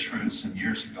very truth some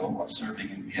years ago while serving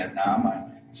in Vietnam. I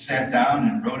sat down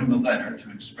and wrote him a letter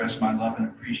to express my love and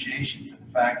appreciation for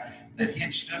the fact that he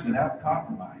had stood without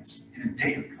compromise in a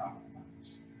day of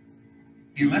compromise.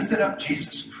 He lifted up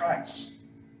Jesus Christ.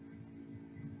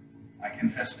 I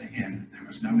confess to him that there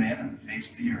was no man on the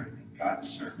face of the earth in God's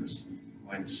service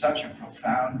who had such a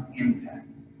profound impact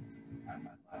on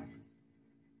my life.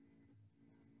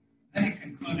 Then he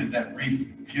concluded that brief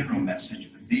funeral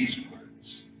message with these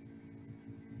words.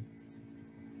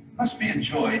 It must be a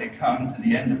joy to come to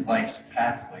the end of life's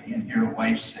pathway and hear a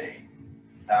wife say,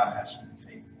 thou hast been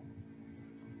faithful.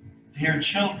 To hear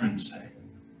children say,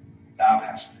 thou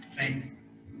hast been faithful.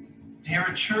 To hear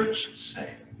a church say,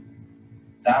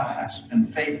 thou hast been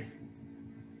faithful.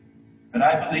 But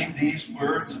I believe these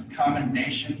words of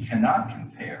commendation cannot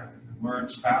compare with the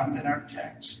words found in our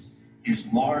text. His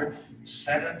Lord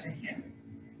said unto him,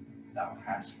 thou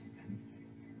hast been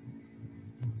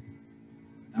faithful.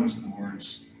 Those are the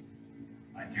words,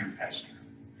 my dear pastor.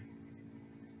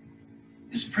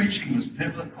 His preaching was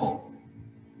biblical,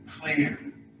 clear,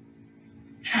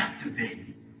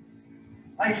 captivating,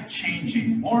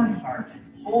 life-changing, warm-hearted,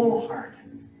 wholehearted,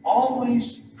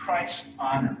 always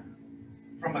Christ-honoring,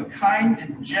 from a kind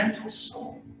and gentle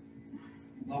soul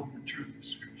who loved the truth of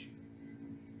Scripture.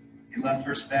 He left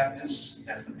First Baptist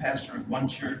as the pastor of one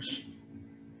church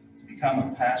to become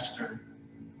a pastor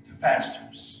to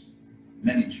pastors of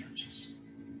many churches.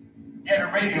 He had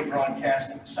a radio broadcast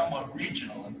that was somewhat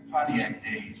regional in the Pontiac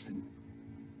days, and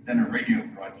then a radio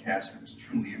broadcast that was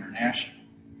truly international,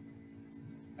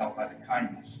 helped by the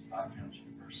kindness of Bob Jones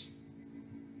University.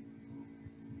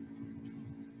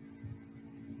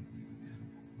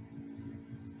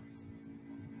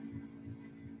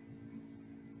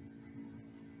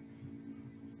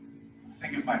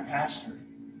 Think of my pastor.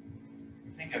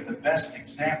 Think of the best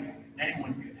example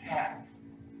anyone could have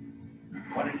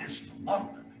of what it is to love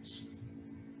Christ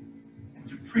and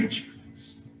to preach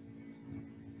Christ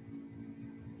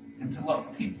and to love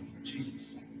people for Jesus'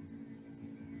 sake.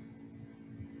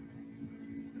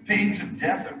 The pains of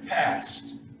death are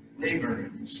past,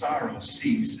 labor and sorrow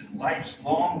cease, and life's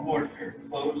long warfare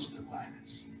closed at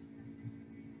last.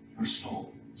 Her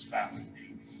soul is found in peace.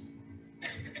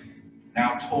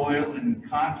 Now toil and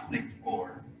conflict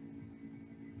o'er.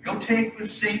 Go take with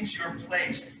saints your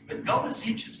place, but go as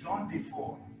each has gone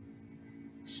before.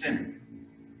 A sinner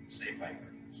saved by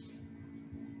grace.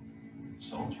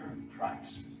 Soldier of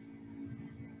Christ.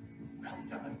 Well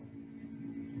done.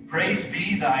 Praise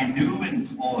be thy new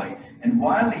employ, and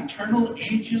while eternal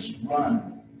ages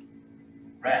run,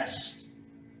 rest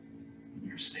in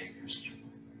your Savior's joy.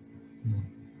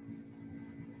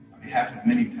 On behalf of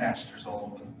many pastors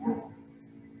all over the world,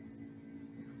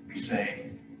 we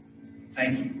say,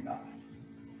 thank you, God,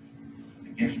 for the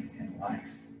gift and life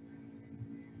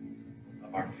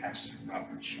of our pastor,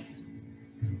 Robert Shelton.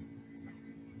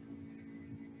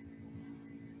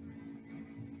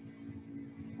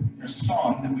 There's a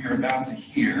song that we are about to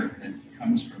hear that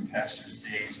comes from Pastor's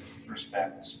days at the First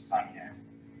Baptist of Pontiac.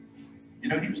 You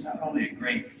know, he was not only a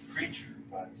great preacher,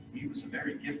 but he was a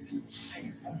very gifted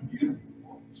singer. What a beautiful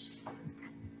voice.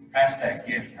 Pass that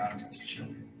gift on to his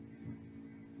children.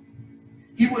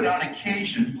 He would on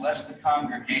occasion bless the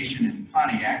congregation in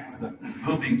Pontiac with a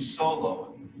moving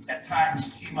solo, and at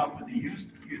times team up with the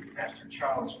youth pastor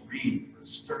Charles Reed for a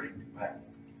stirring duet,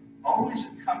 always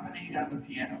accompanied on the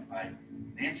piano by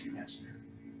Nancy Messner,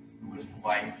 who was the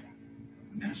wife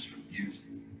of the minister of music.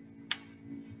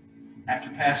 After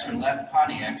Pastor left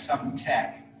Pontiac, some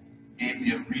tech gave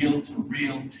me a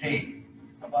reel-to-reel tape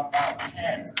of about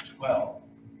 10 or 12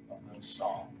 of those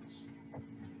songs.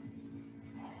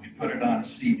 We put it on a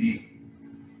CD,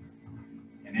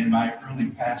 and in my early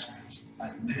pastorates,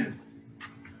 I lived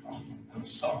off of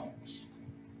those songs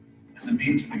as a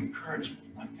means of encouragement.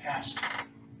 My pastor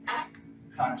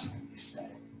constantly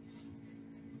said,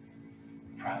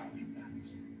 "Proud of you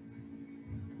guys."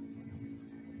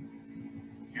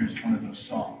 Here's one of those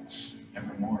songs,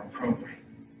 never more appropriate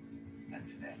than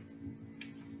today.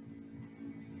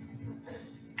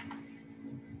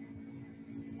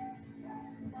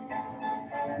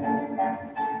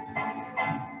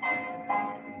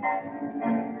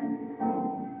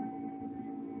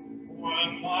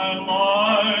 When my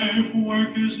life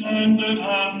work is ended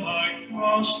and I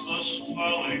cross the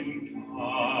swelling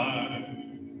tide,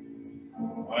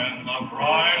 when the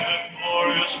bright and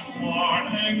glorious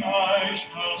morning I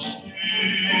shall see,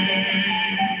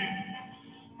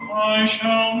 I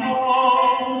shall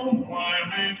know my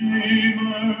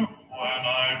Redeemer when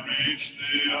I reach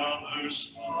the other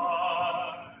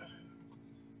side,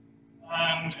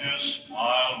 and his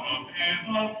smile will be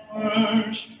the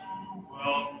first to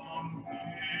welcome me.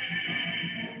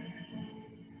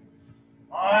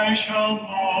 I shall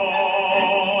know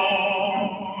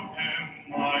him,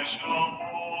 I shall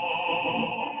know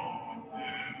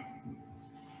him,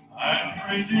 and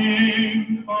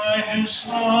redeemed by his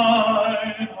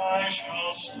side I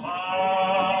shall stand.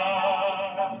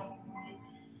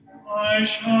 I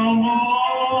shall know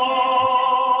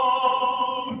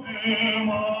him,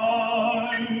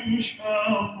 I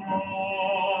shall know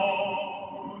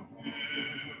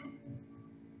him.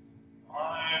 I,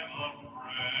 the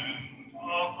friend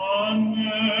of the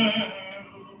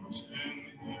nails in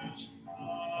his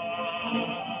hand.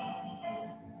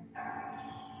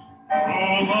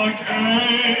 Through the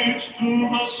gates to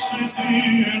the city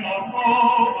in a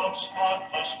robe of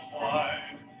spotless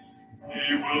white,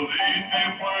 he will lead me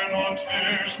where no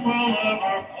tears will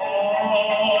ever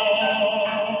fall.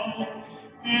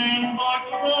 In the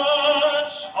glad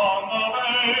song of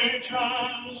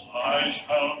ages I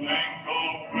shall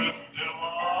mingle with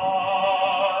delight.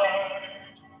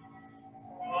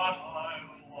 But I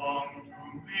long to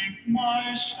meet my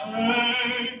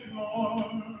Savior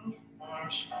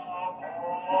first of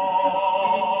all.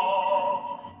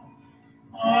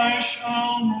 I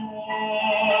shall know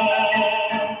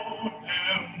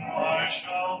him, I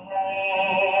shall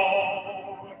know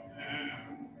him,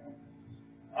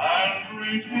 and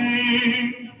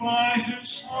redeemed by his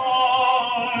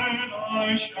side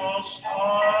I shall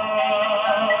stand.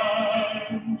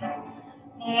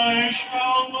 I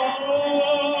shall know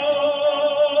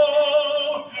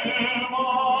him,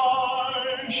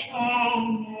 I shall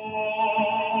know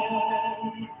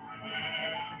him.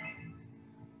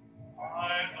 I,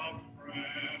 the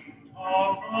friend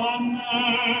of the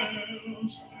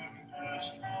nails in his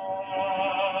hand,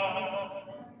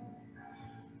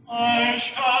 I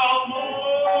shall know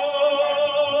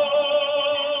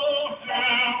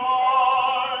him,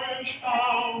 I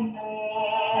shall know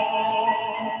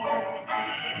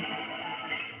him.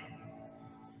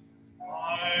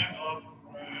 I, the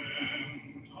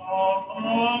friend of the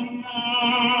nails.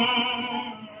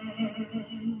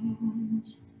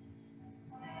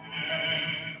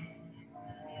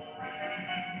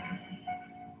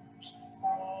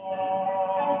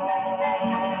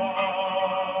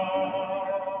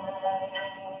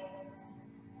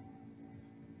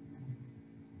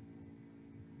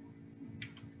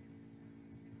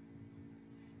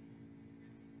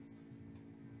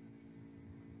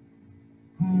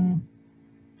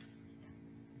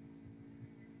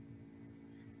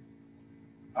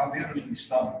 How beautifully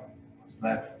sung was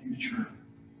that future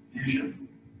vision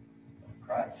of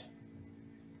Christ.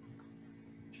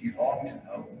 He ought to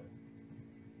know.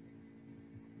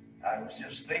 I was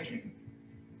just thinking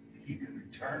that he could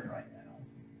return right now.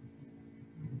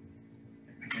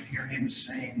 And we could hear him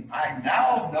saying, "I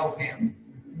now know him.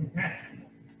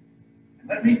 And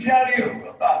let me tell you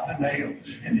about the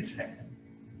nails in his hand."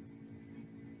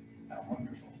 How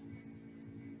wonderful.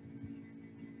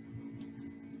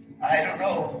 I don't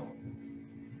know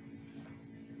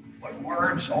what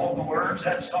words, all the words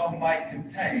that song might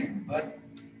contain, but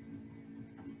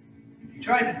if you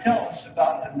try to tell us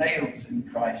about the nails in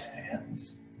Christ's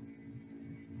hands,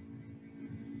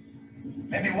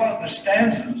 Maybe one of the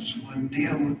stanzas would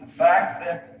deal with the fact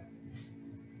that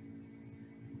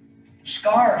the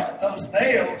scars of those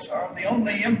nails are the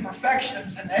only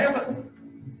imperfections in heaven.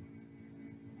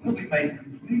 We'll be made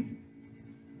complete.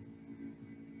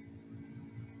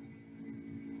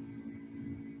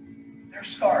 There's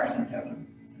scars in heaven,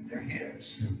 and they're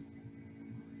His. And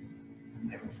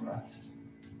they were for us.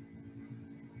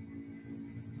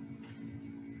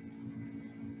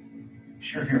 I'm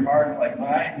sure your heart, like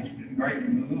mine, has been greatly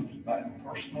moved by the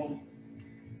personal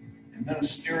and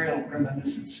ministerial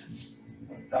reminiscences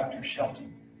of Dr.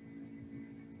 Shelton.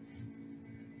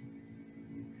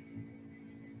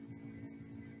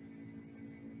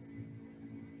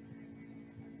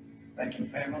 Thank you,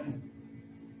 family.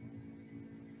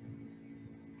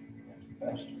 Thank you,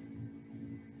 Pastor.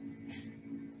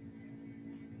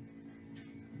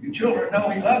 Your children know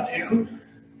he loved you.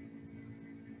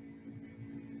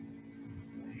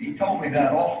 He told me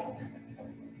that often.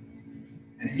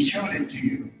 And he showed it to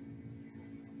you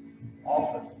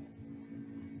often.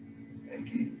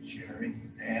 Becky, Sherry,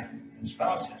 Dan, and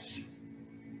spouses.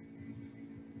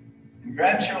 And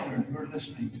grandchildren who are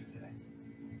listening today.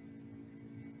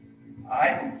 I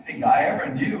don't think I ever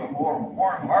knew a more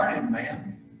warm-hearted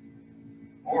man,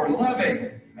 more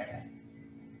loving man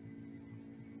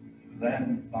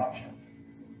than Bob Shelton.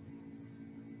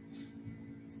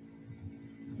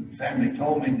 The family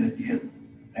told me that he had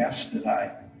asked that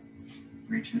I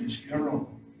preach at his funeral.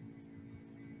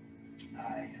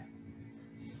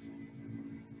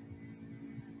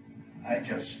 I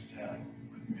just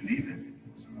couldn't believe it. It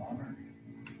was an honor.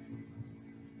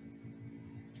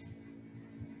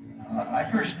 I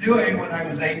first knew him when I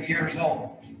was 8 years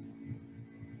old.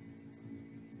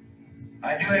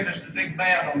 I knew him as the big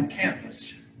man on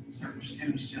campus. Certain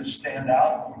students just stand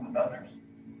out more than others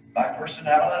by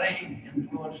personality,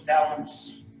 influence,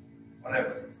 talents,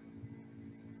 whatever.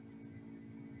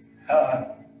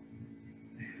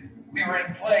 We were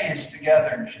in plays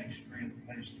together, Shakespearean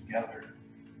plays together.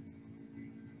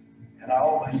 And I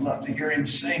always loved to hear him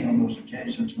sing on those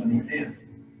occasions when he did.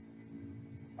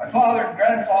 My father and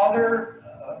grandfather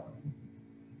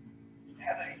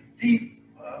had a deep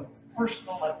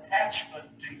personal attachment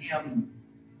to him.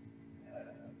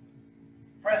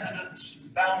 Presidents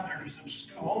and founders of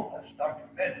school, as Dr.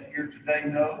 Bennett here today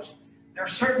knows, there are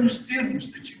certain students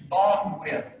that you bond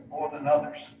with more than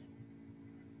others.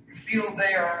 You feel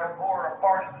they are more a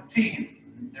part of the team,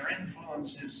 and their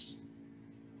influence is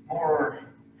more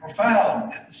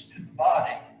profound in the student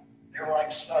body. They're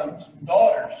like sons and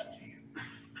daughters to you.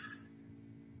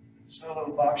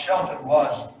 So Bob Shelton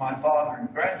was to my father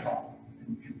and grandfather,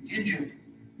 and continued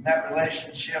in that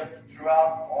relationship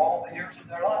throughout all the years of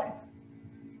their life.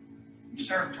 He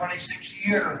served 26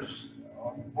 years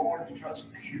on the board of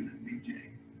trustees at BJ.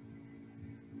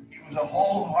 He was a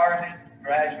wholehearted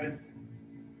graduate,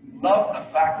 loved the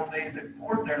faculty that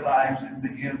poured their lives into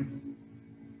him,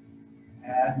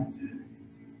 and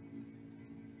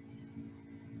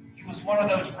he was one of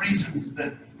those reasons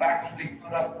that faculty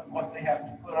put up with what they have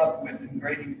to put up with in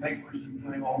grading papers and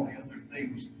doing all the other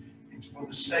things. It's for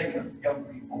the sake of young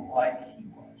people like he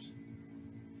was,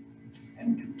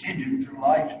 and continued through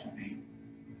life to be.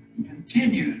 He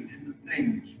continued in the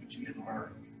things which he had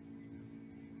learned.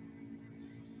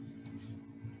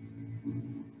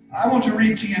 I want to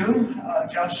read to you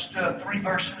just 3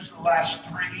 verses, the last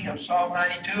 3 of Psalm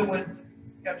 92, when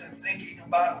you got to thinking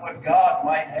about what God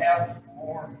might have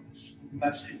for this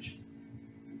message.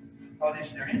 But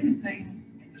is there anything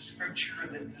in the scripture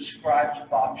that describes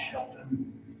Bob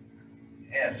Shelton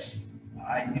as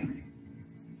I knew him?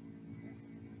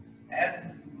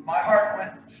 And my heart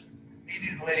went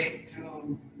immediately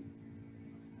to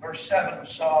verse 7 of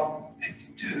Psalm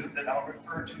 52 that I'll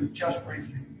refer to just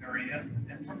briefly at the very end.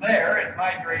 And from there it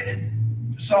migrated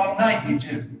to Psalm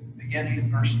 92, beginning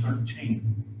in verse 13.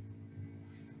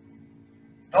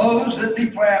 Those that be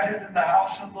planted in the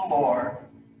house of the Lord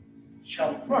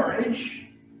shall flourish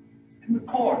in the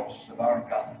courts of our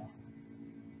God.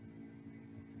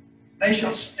 They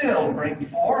shall still bring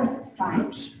forth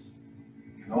fruits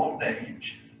in old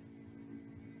age.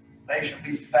 They shall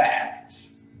be fat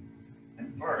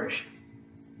and flourishing.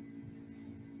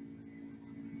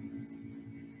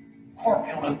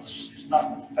 Corpulence is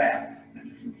not the fat that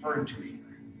is referred to here.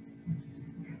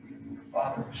 Your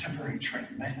father was a very trim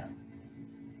man.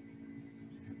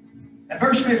 And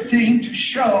verse 15, to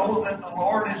show that the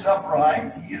Lord is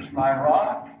upright, he is my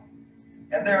rock,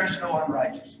 and there is no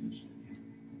unrighteousness in him.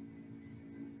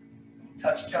 We'll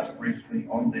touch just briefly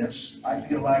on this. I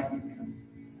feel like we can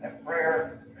have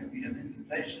prayer, maybe an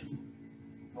invitation,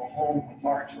 go home with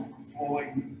hearts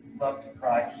overflowing, love to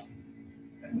Christ,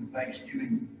 and and with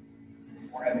thanksgiving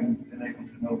for having been able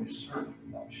to know his servant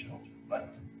about Shelton. But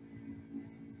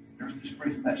there's this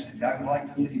brief message I would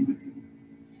like to leave with you.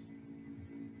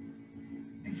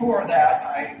 Before that,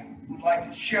 I would like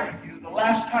to share with you the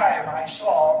last time I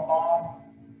saw Mom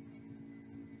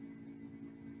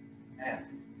and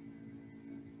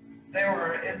they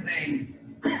were in the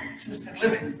assisted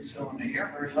living facility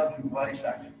here, very lovely place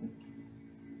actually.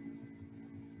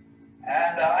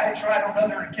 And I tried on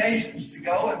other occasions to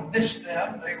go and missed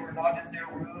them. They were not in their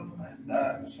room.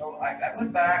 And so I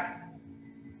went back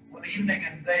one evening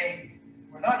and they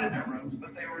were not in their rooms,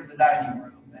 but they were in the dining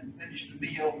room and finished the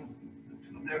meal. The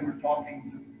two of them were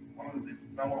talking to one of the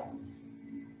fellow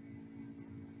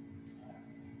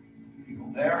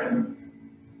people there. And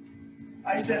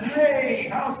I said, "Hey,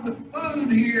 how's the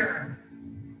food here?"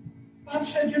 Mom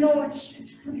said, "You know,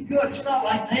 it's pretty good. It's not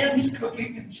like Nan's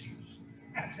cooking." And she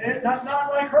was not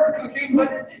like her cooking,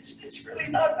 but it's really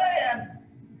not bad.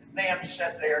 And Nan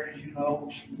sat there, as you know,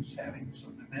 she was having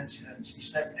some dementia, and she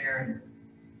sat there and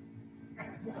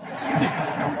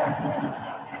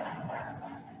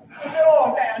I said,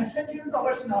 "Oh, man," I said, "You know,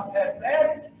 it's not that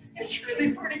bad. It's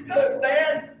really pretty good,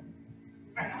 man."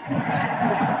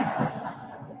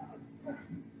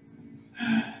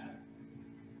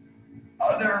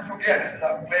 I'll never forget it.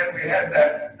 I'm glad we had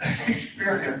that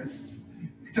experience.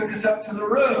 He took us up to the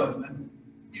room, and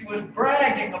he was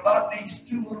bragging about these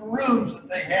two little rooms that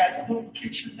they had, a little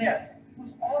kitchenette. He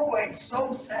was always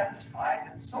so satisfied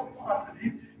and so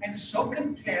positive and so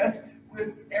content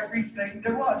with everything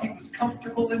there was. He was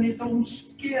comfortable in his own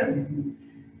skin.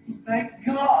 He thanked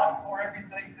God for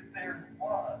everything that there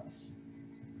was.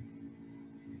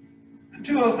 The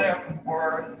two of them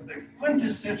were the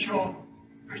quintessential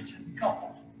Christian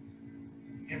couple,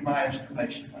 in my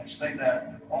estimation. I say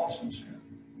that with all sincerity.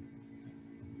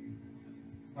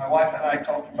 My wife and I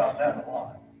talked about that a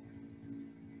lot.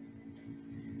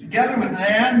 Together with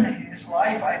Nan, his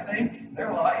life, I think,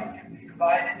 their life can be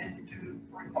divided into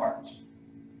three parts.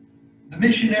 The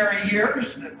missionary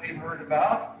years that we've heard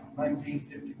about, from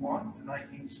 1951 to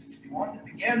 1961, that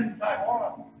began in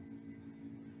Taiwan.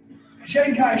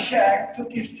 Chiang Kai-shek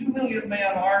took his 2 million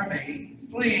man army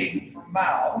fleeing from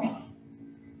Mao.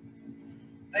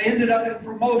 They ended up in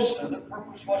Formosa. The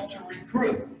purpose was to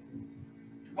recruit,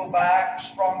 to go back, a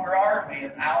stronger army,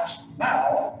 and oust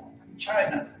Mao from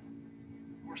China.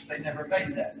 Of course, they never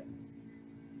made that.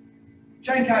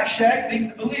 Chiang Kai-shek, being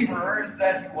the believer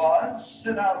that he was,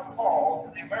 sent out a call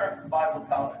to the American Bible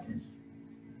colleges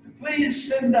to please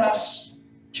send us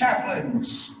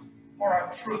chaplains for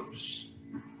our troops.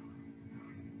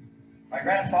 My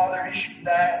grandfather issued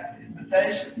that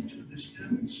invitation to the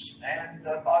students, and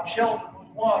Bob Shelton was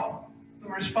one who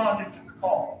responded to the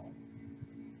call.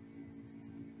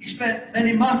 He spent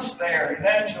many months there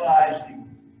evangelizing,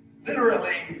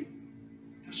 literally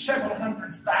to several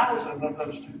 100,000 of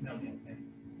those 2 million people.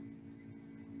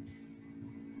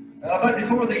 But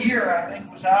before the year, I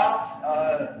think, was out,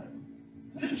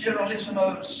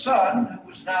 Generalissimo's son, who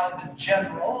was now the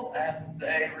general and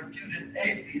a reputed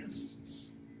atheist,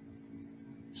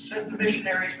 sent the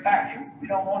missionaries packing. "We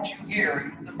don't want you here.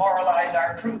 You will demoralize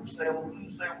our troops. They will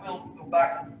lose their will to go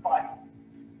back and fight."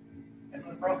 And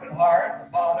with a broken heart,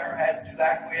 the father had to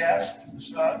acquiesce to the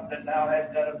son that now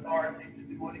had that authority to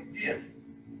do what he did.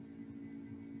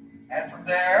 And from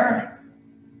there,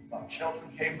 Bob Shelton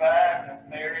came back and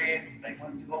married. They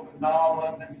went to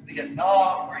Okinawa, then to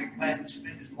Vietnam, where he planned to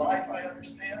spend his life, I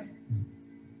understand.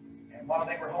 And while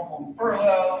they were home on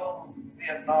furlough,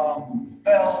 Vietnam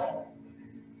fell.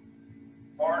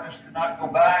 Foreigners could not go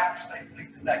back safely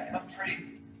to that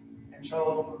country, and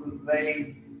so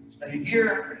they stayed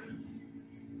here.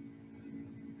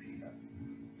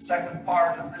 The second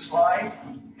part of this life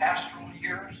was pastoral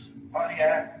years in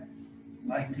Pontiac,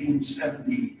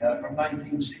 1970, from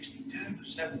 1962 to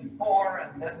 74,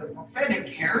 and then the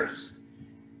prophetic years,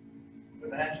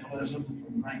 evangelism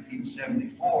from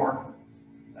 1974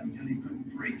 until he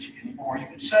couldn't preach anymore. You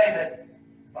could say that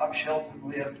Bob Shelton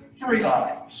lived 3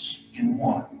 lives in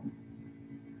one.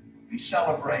 We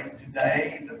celebrate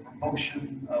today the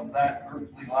promotion of that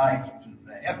earthly life to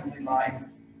the heavenly life,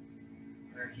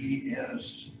 where he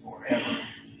is forever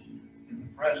in the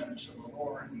presence of the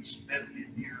Lord. He spent his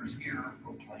years here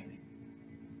proclaiming.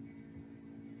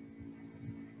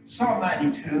 Psalm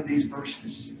 92, these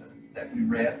verses that we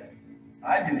read,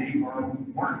 I believe are a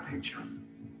word picture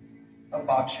of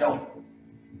Bob Shelton.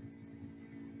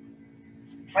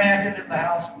 Planted in the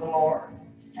house of the Lord,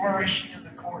 flourishing in the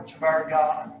courts of our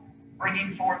God,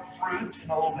 bringing forth fruit in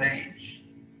old age,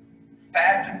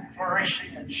 fat and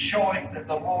flourishing and showing that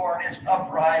the Lord is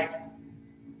upright.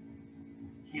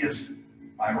 He is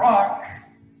my rock,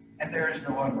 and there is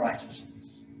no unrighteousness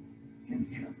in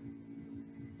him.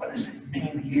 What does it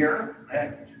mean here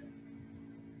that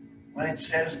when it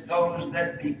says those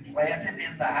that be planted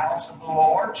in the house of the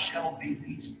Lord shall be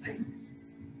these things?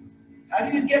 How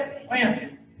do you get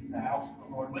planted in the house of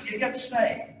the Lord? Well, you get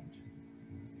saved.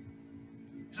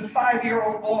 As a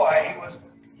 5-year-old boy, he was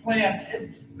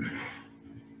planted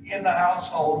in the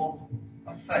household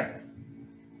of faith.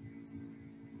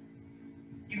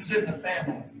 He was in the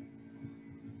family,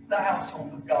 the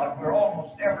household of God, where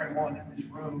almost everyone in this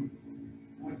room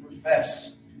would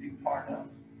profess to be part of.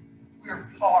 We're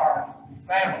part of the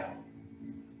family.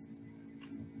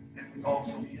 It was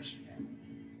also his family.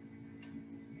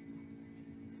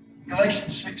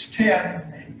 Galatians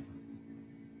 6:10,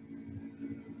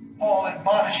 Paul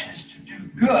admonishes to do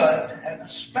good, and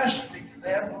especially to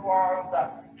them who are of the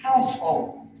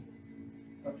household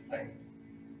of faith.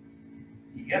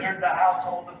 He entered the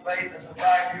household of faith as a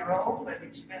 5-year-old, and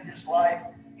he spent his life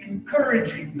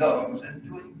encouraging those and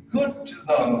doing good to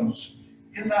those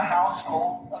in the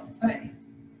household of faith.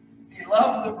 He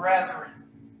loved the brethren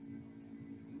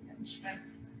and spent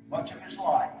much of his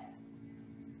life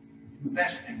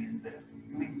investing in them,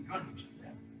 doing good to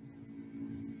them.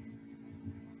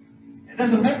 And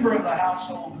as a member of the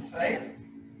household of faith,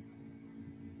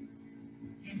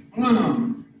 he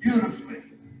bloomed beautifully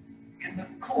in the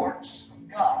courts of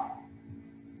God.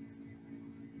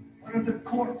 What are the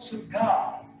courts of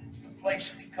God? It's the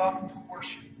place we come to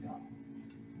worship God.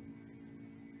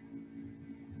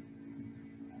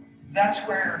 That's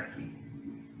where he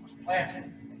was planted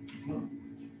and bloomed.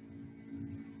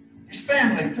 His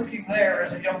family took him there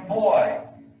as a young boy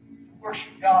to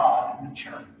worship God in the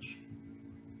church.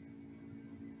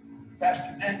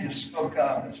 Pastor Denius spoke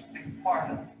of as being part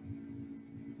of it.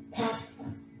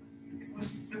 It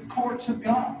was the courts of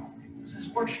God. It was his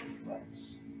worship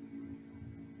place.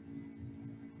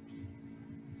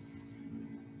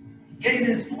 He gave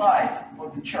his life for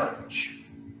the church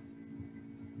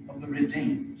of the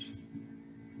redeemed.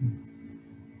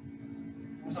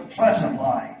 It was a pleasant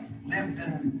life, lived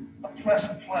in a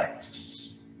pleasant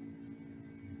place.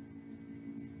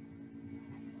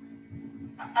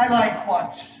 I like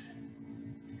what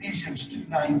Ephesians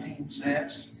 2:19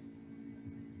 says.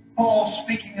 Paul,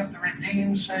 speaking of the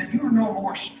redeemed, said, "You are no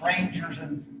more strangers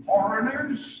and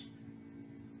foreigners,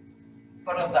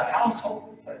 but of the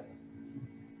household of faith."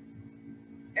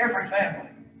 Every family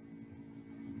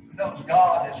who knows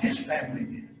God as his family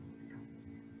did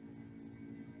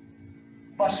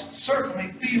must certainly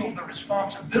feel the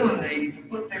responsibility to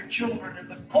put their children in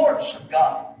the courts of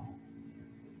God,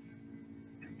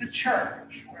 in the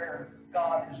church where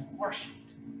God is worshipped.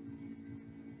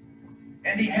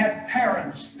 And he had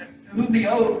parents to whom he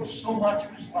owed so much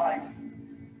of his life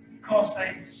because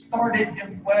they started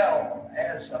him well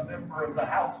as a member of the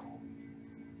household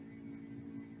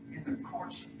in the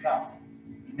courts of God.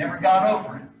 He never got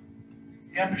over it.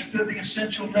 He understood the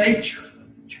essential nature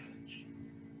of the church.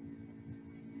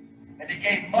 And he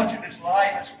gave much of his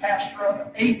life as pastor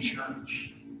of a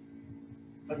church,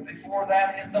 but before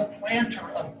that in the planter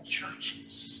of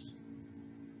churches.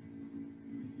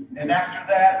 And after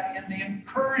that, in the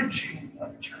encouraging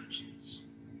of churches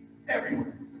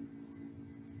everywhere.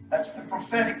 That's the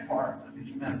prophetic part of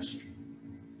his ministry.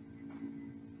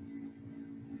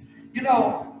 You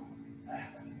know,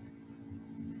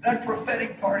 that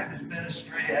prophetic part of his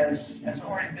ministry has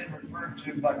already been referred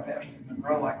to by Pastor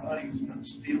Monroe. I thought he was going to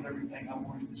steal everything I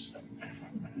wanted to say.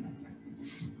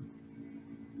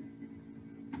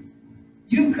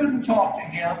 You couldn't talk to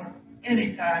him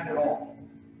anytime at all.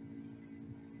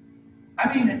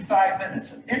 I mean, in 5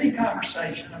 minutes, of any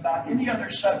conversation about any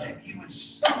other subject, he would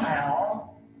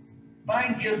somehow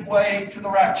find his way to the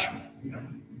rapture.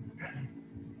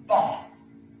 Oh,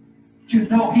 you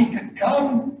know, he could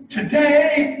come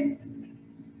today,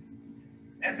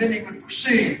 and then he would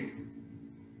proceed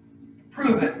to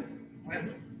prove it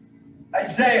with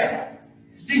Isaiah,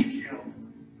 Ezekiel,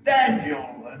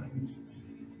 Daniel, and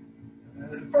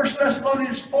 1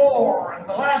 Thessalonians 4, and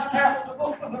the last half of the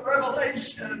book of the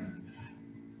Revelation.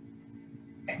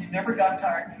 And you never got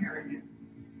tired of hearing it.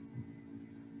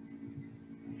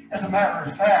 As a matter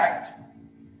of fact,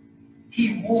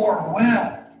 he wore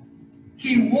well.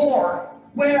 He wore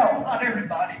well. Not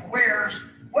everybody wears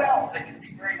well. They can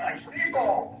be very nice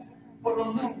people, but a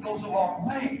little goes a long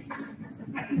way.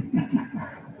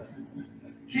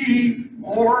 He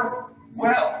wore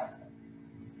well.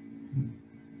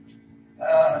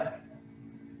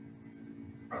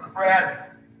 Brother Brad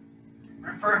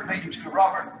referred me to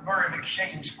Robert Murray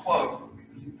McShane's quote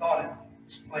because he thought it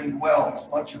explained well as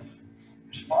much of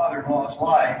his father-in-law's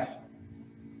life.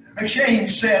 McShane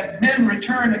said, men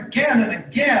return again and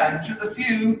again to the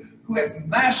few who have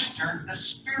mastered the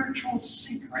spiritual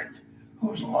secret,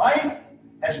 whose life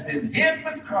has been hid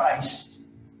with Christ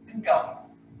in God.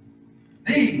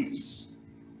 These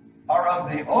are of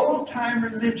the old-time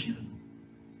religion,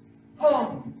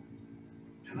 hung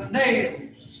to the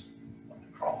nails of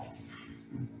the cross.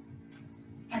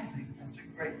 I think that's a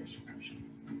great description.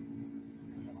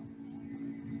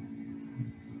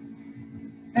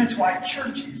 That's why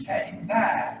churches had him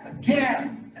back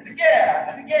again and again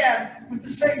and again with the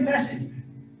same message.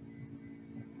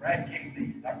 Brad gave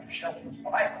me Dr. Shelton's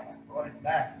Bible. I brought it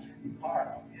back and said, Carl,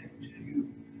 I'll get it to you.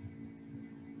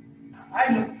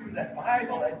 I looked through that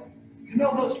Bible, and you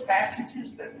know those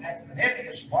passages that had the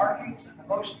heaviest markings and the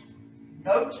most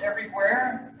notes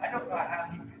everywhere? I don't know how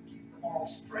he could keep them all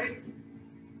straight.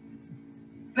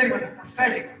 They were the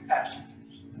prophetic passages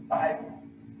of the Bible,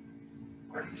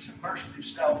 where he submersed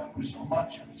himself through so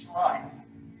much of his life.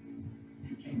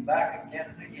 He came back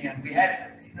again and again. We had it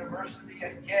at the university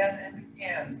again and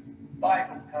again,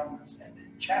 Bible conference and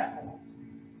in chapel.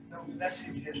 Those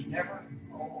messages never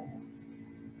grow,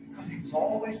 because he was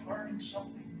always learning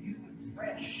something new and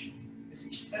fresh as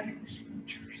he studied the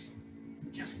scriptures.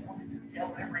 He just wanted to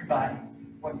tell everybody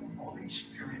what the Holy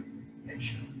Spirit had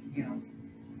shown him.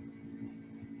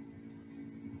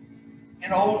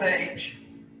 In old age,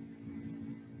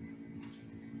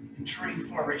 the tree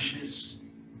flourishes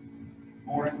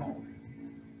more and more.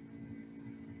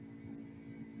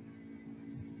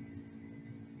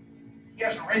 He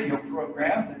has a radio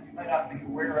program that you may not be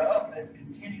aware of that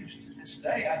continues to this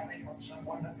day, I think, on some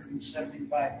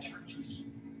 175 churches,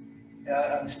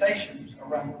 stations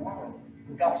around the world.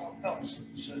 The Gospel Fellowship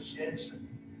Association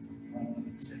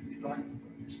said, we'd like to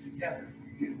put this together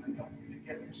for you and help you to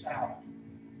get this out.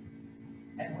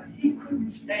 And when he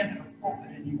couldn't stand in a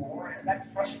pulpit anymore, and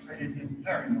that frustrated him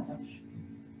very much,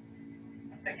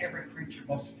 I think every preacher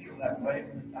must feel that way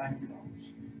when the time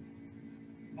comes.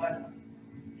 But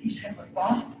he said, but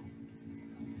Bob,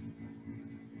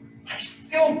 I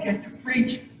still get to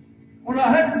preach on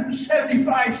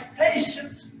 175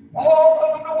 stations all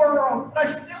over the world. I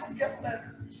still get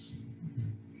letters.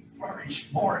 He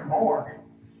flourished more and more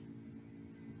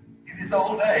in his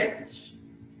old age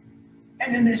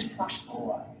and in his personal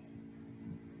life.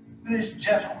 With his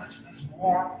gentleness and his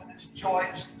warmth and his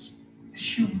joyousness,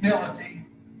 his humility,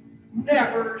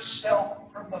 never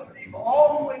self-promoting,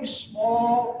 always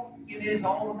small in his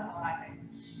own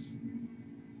eyes.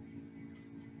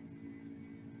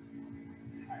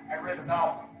 I read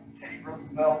about Teddy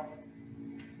Roosevelt,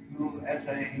 who, as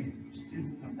a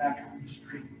student of natural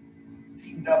history,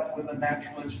 teamed up with a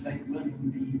naturalist named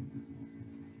William Mead,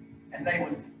 and they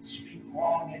would speak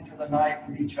long into the night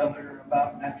with each other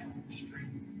about natural history.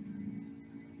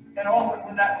 And often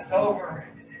when that was over,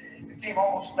 it became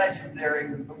almost legendary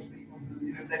with those people who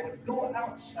knew. They would go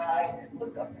outside and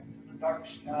look up into the dark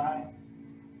sky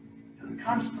to the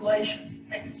constellation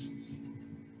Pegasus.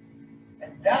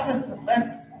 And down at the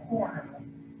left corner of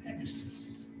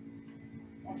Pegasus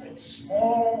was a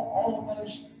small,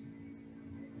 almost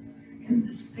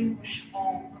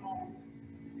indistinguishable little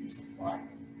piece of light.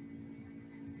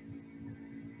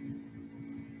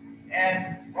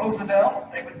 And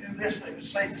Roosevelt, they would do this, they would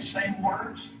say the same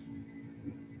words.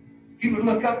 He would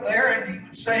look up there and he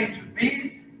would say to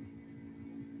me,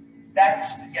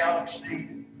 that's the galaxy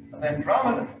of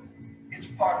Andromeda. It's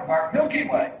part of our Milky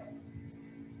Way.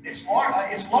 It's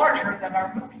larger than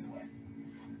our Milky Way.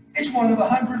 It's one of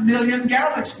 100 million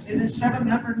galaxies. It is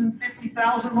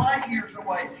 750,000 light years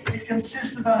away. It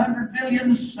consists of 100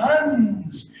 billion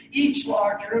suns, each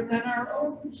larger than our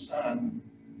own sun.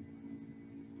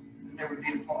 And there would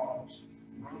be a pause.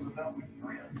 Roosevelt would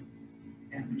grin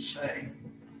and would say,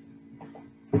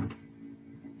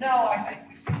 no, I think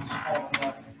we feel small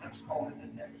enough. Let's call it a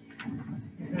day.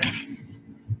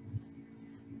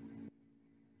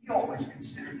 He always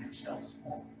considered himself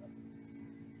small enough.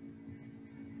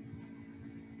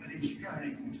 But his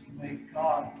yearning was to make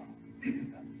God big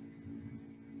enough,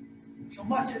 so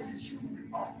much as is humanly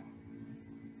possible,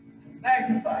 to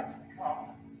magnify to God.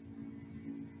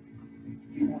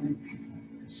 He wanted people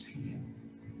to see him,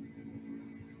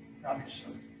 not his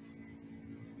son.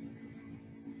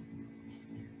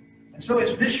 And so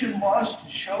his mission was to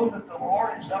show that the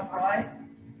Lord is upright,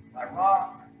 my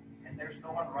rock, and there's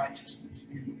no unrighteousness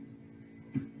in him.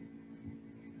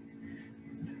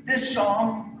 This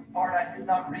psalm, the part I did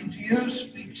not read to you,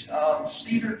 speaks of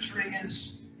cedar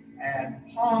trees and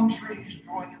palm trees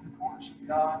growing in the courts of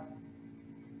God.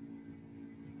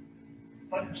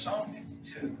 But in Psalm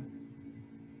 52,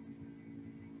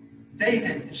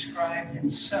 David described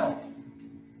himself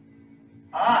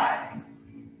I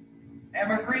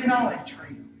am a green olive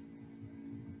tree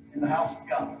in the house of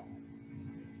God.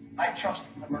 I trust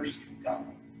in the mercy of God.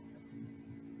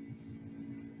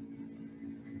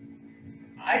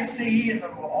 I see and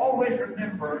will always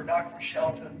remember Dr.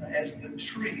 Shelton as the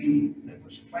tree that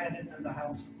was planted in the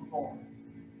house of the Lord.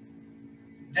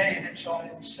 David saw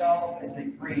himself as a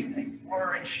green, a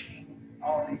flourishing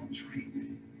olive tree.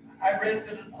 I read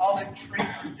that an olive tree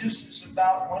produces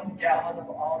about 1 gallon of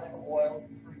olive oil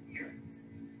per year.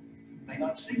 It may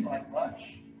not seem like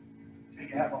much until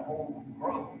you have a whole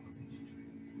grove of these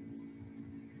trees.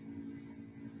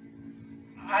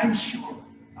 I'm sure,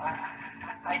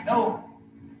 I know,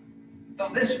 though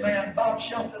this man, Bob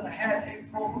Shelton, had a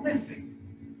prolific,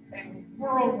 a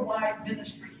worldwide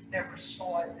ministry, he never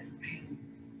saw it as being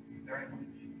very much.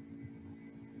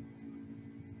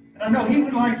 And I know he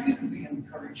would like you to be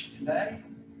encouraged today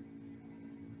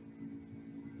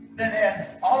that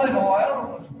as olive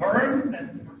oil was burned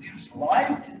and produced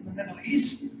light in the Middle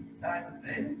East in the time of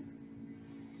David,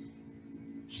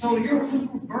 so your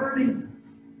little burning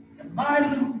and my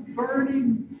little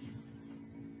burning,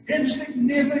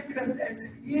 insignificant as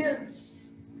it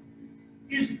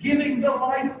is giving the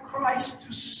light of Christ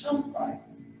to somebody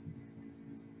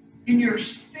in your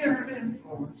sphere of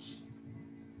influence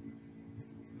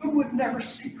who would never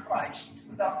see Christ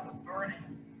without the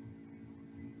burning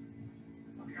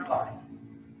of your life.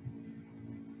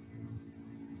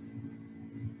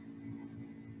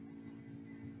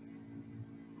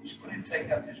 Who's going to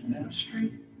take up his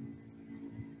ministry?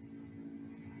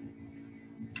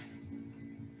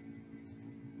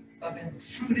 Of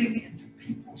intruding into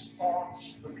people's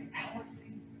thoughts the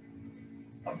reality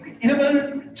of the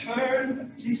imminent return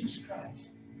of Jesus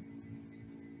Christ.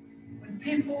 When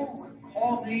people would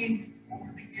call me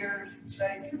over the years and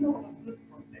say, "Do you know a good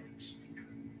prophetic speaker?"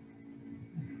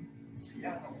 I say,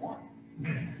 "Yeah, I know one."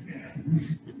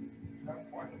 Not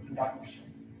important to Dr.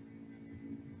 Shelton.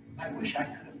 I wish I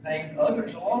could have named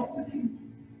others along with him.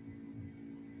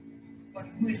 But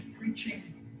who is preaching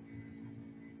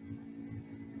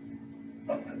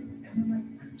of the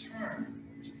imminent return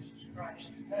of Jesus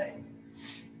Christ today?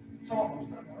 It's almost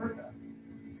unheard of.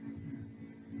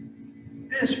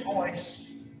 This voice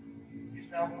is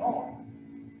now gone.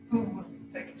 Who will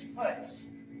take its place?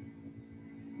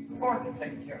 The Lord will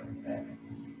take care of that.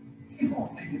 He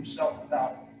won't leave himself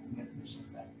without witness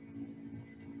of that.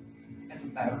 As a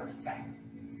matter of fact.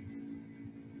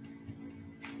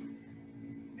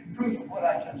 In proof of what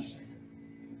I just said,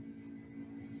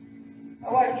 my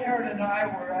wife Karen and I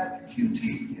were at the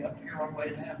QT up here on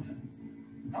Wade Hampton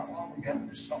not long ago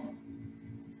this summer.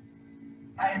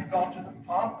 I had gone to the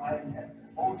pump. I had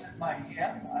holds in my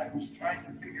hand. I was trying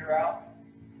to figure out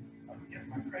how to get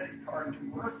my credit card to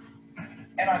work.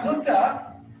 And I looked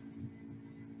up,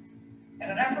 and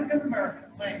an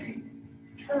African-American lady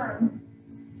turned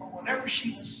from whatever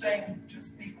she was saying to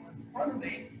the people in front of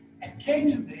me and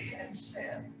came to me and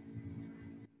said,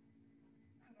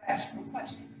 "Could I ask you a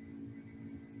question?"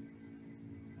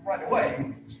 Right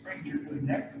away, a stranger doing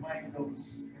that, your mind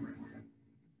goes everywhere.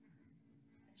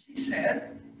 She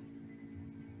said,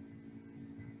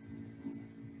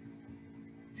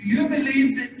 "Do you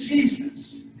believe that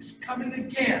Jesus is coming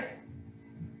again?"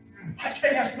 I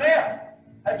said, "Yes, ma'am.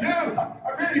 I do.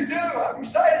 I really do. I'm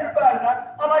excited about it.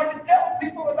 I like to tell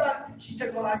people about it." She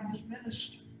said, "Well, I'm his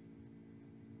minister.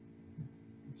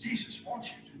 Jesus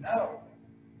wants you to know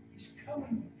he's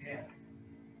coming again."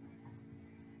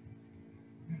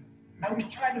 I was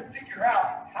trying to figure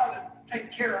out how to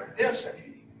take care of this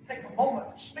and take a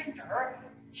moment to speak to her.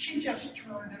 She just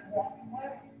turned and walked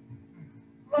away.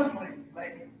 Lovely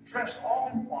lady, dressed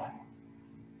all in white.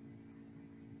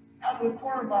 Out of the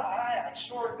corner of my eye, I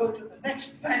saw her go to the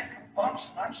next bank of pumps,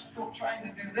 and I'm still trying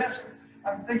to do this.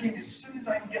 I'm thinking, as soon as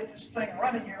I can get this thing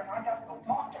running here, I got to go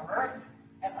talk to her.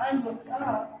 And I looked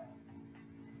up,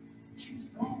 she was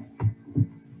gone. I have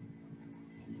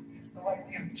no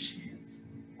idea who she is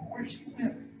or where she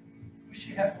went. But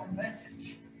she had one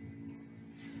message.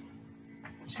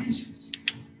 Jesus.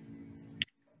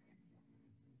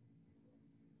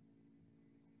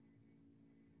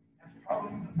 That's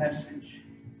probably the message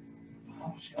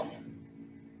Bob Shelton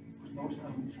was most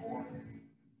known for all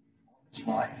his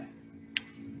life.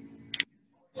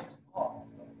 His voice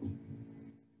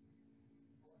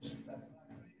is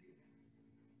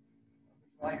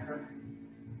gone. Like her,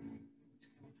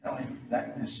 still telling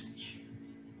that message.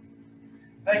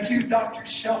 Thank you, Dr.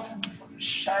 Shelton, for the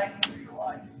shining of your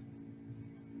life,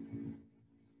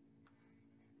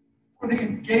 for the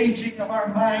engaging of our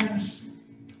minds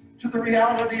to the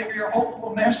reality of your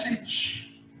hopeful message.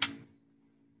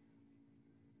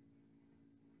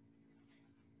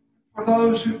 for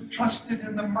those who've trusted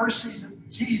in the mercies of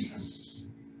Jesus,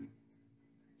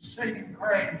 saving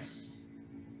grace.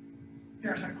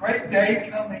 There's a great day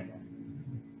coming.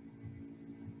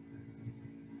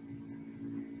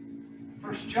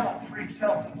 1 John 3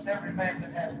 tells us every man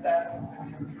that has that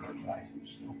open can purify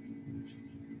himself.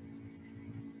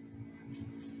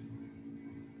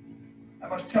 I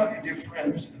must tell you, dear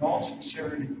friends, in all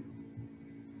sincerity,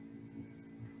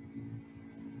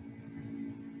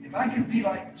 if I could be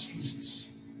like Jesus,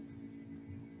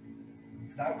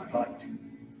 and I would like to,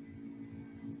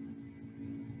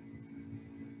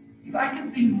 if I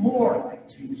could be more like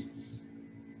Jesus,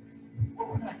 what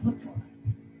would I look like?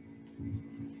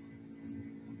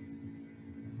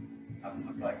 I would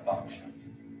look like Bob Shelton.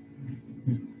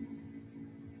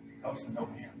 Because to know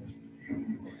him is to feel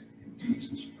you in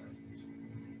Jesus' presence.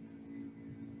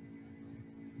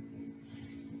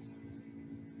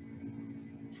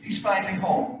 He's finally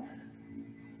home.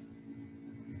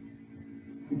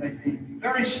 We may be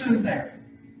very soon there.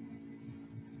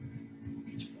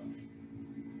 Each of us.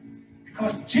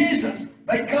 Because Jesus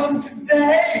may come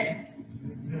today.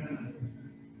 I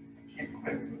can't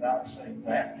quit without saying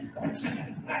that.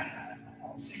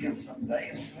 I'll see him someday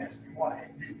and he'll ask me why I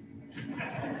didn't.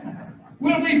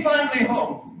 We'll be finally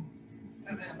home.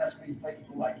 And then let's be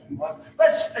faithful like he was.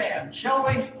 Let's stand, shall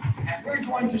we? And we're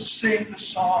going to sing the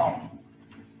song,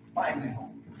 Finally Home.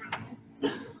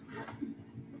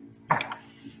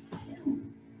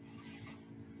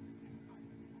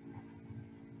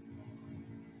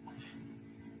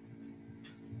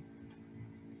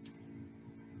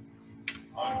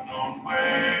 Unknown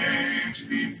waves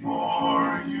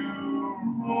before you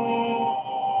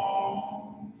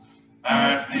roll.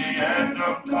 At the end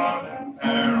of doubt and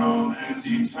peril is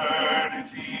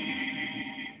eternity.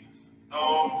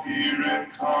 Though fear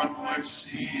and conflict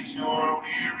seize your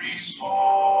weary soul,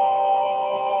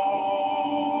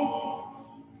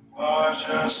 but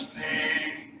just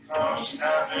think of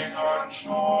stepping on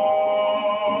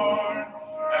shore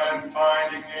and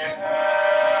finding it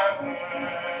heaven.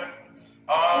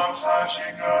 Of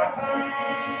touching a hand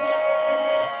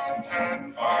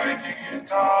and finding it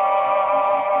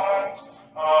God's,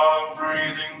 of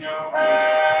breathing new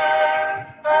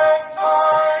air and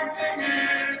finding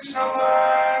it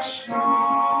celestial,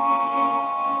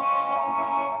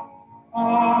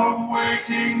 of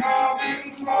waking up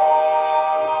in glory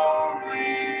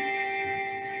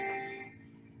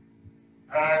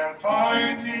and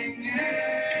finding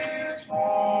it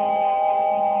home.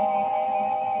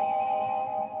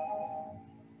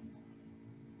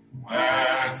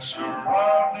 When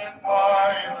surrounded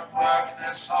by the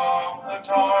blackness of the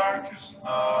darkest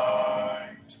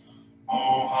night,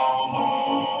 oh, how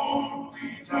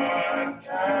lonely death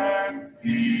can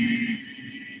be.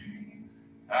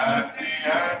 At the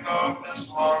end of this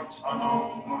long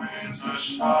tunnel is a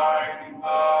shining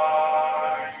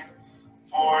light,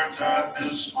 for death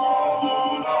is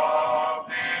swallowed up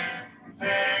in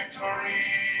victory.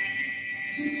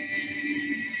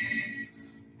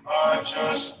 But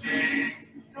just think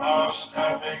of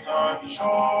stepping on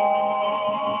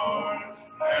shore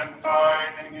and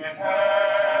finding it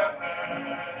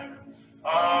heaven,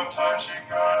 of touching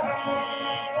a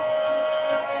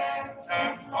hand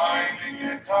and finding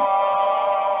it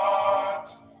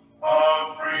God's,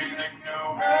 of breathing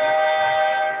new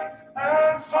air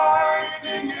and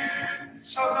finding it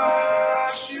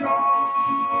celestial,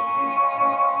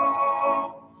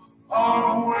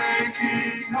 of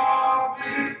waking up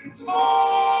in glory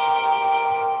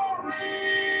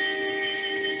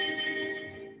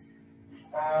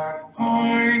and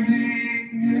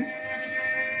finding it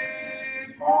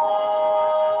all.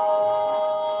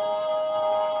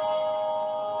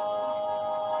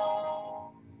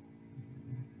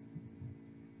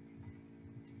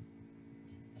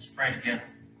 Let's pray together.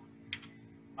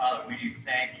 Father, we do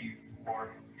thank you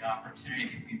for the opportunity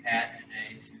that we've had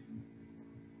today to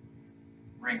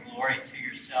bring glory to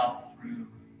yourself through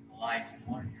the life of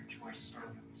one of your choice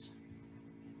servants.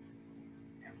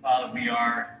 And Father, we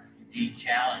are indeed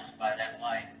challenged by that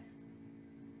life,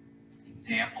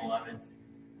 example of it,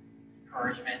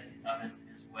 encouragement of it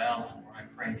as well. And Lord, I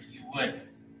pray that you would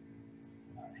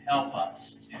help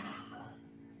us to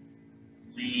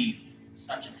leave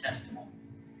such a testimony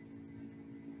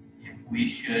if we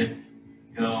should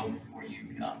go before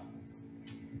you come.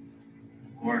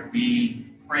 Lord, we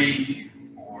praise you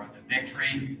for the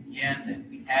victory again that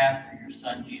we have through your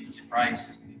Son, Jesus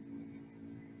Christ.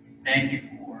 Thank you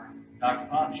for Dr.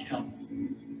 Bob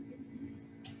Shelton.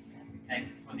 Thank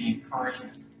you for the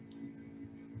encouragement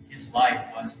his life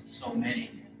was to so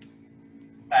many.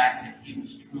 The fact that he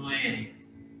was truly a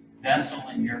vessel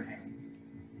in your hand.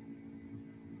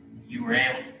 you were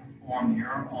able to perform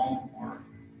your own work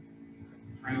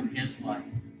through his life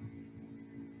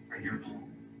for your glory.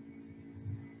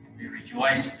 We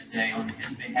rejoice today on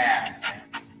his behalf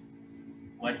that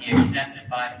what he accepted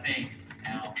by faith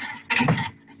now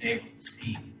is able to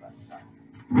see by sight.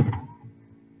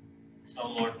 So,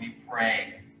 Lord, we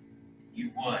pray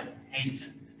you would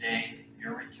hasten the day of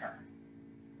your return.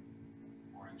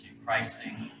 For it's in Christ's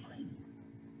name we pray.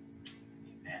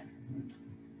 Amen.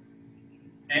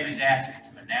 David's asked me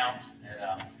to announce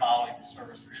that following the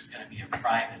service, there is going to be a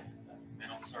private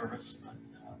mental service, but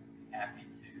I'm happy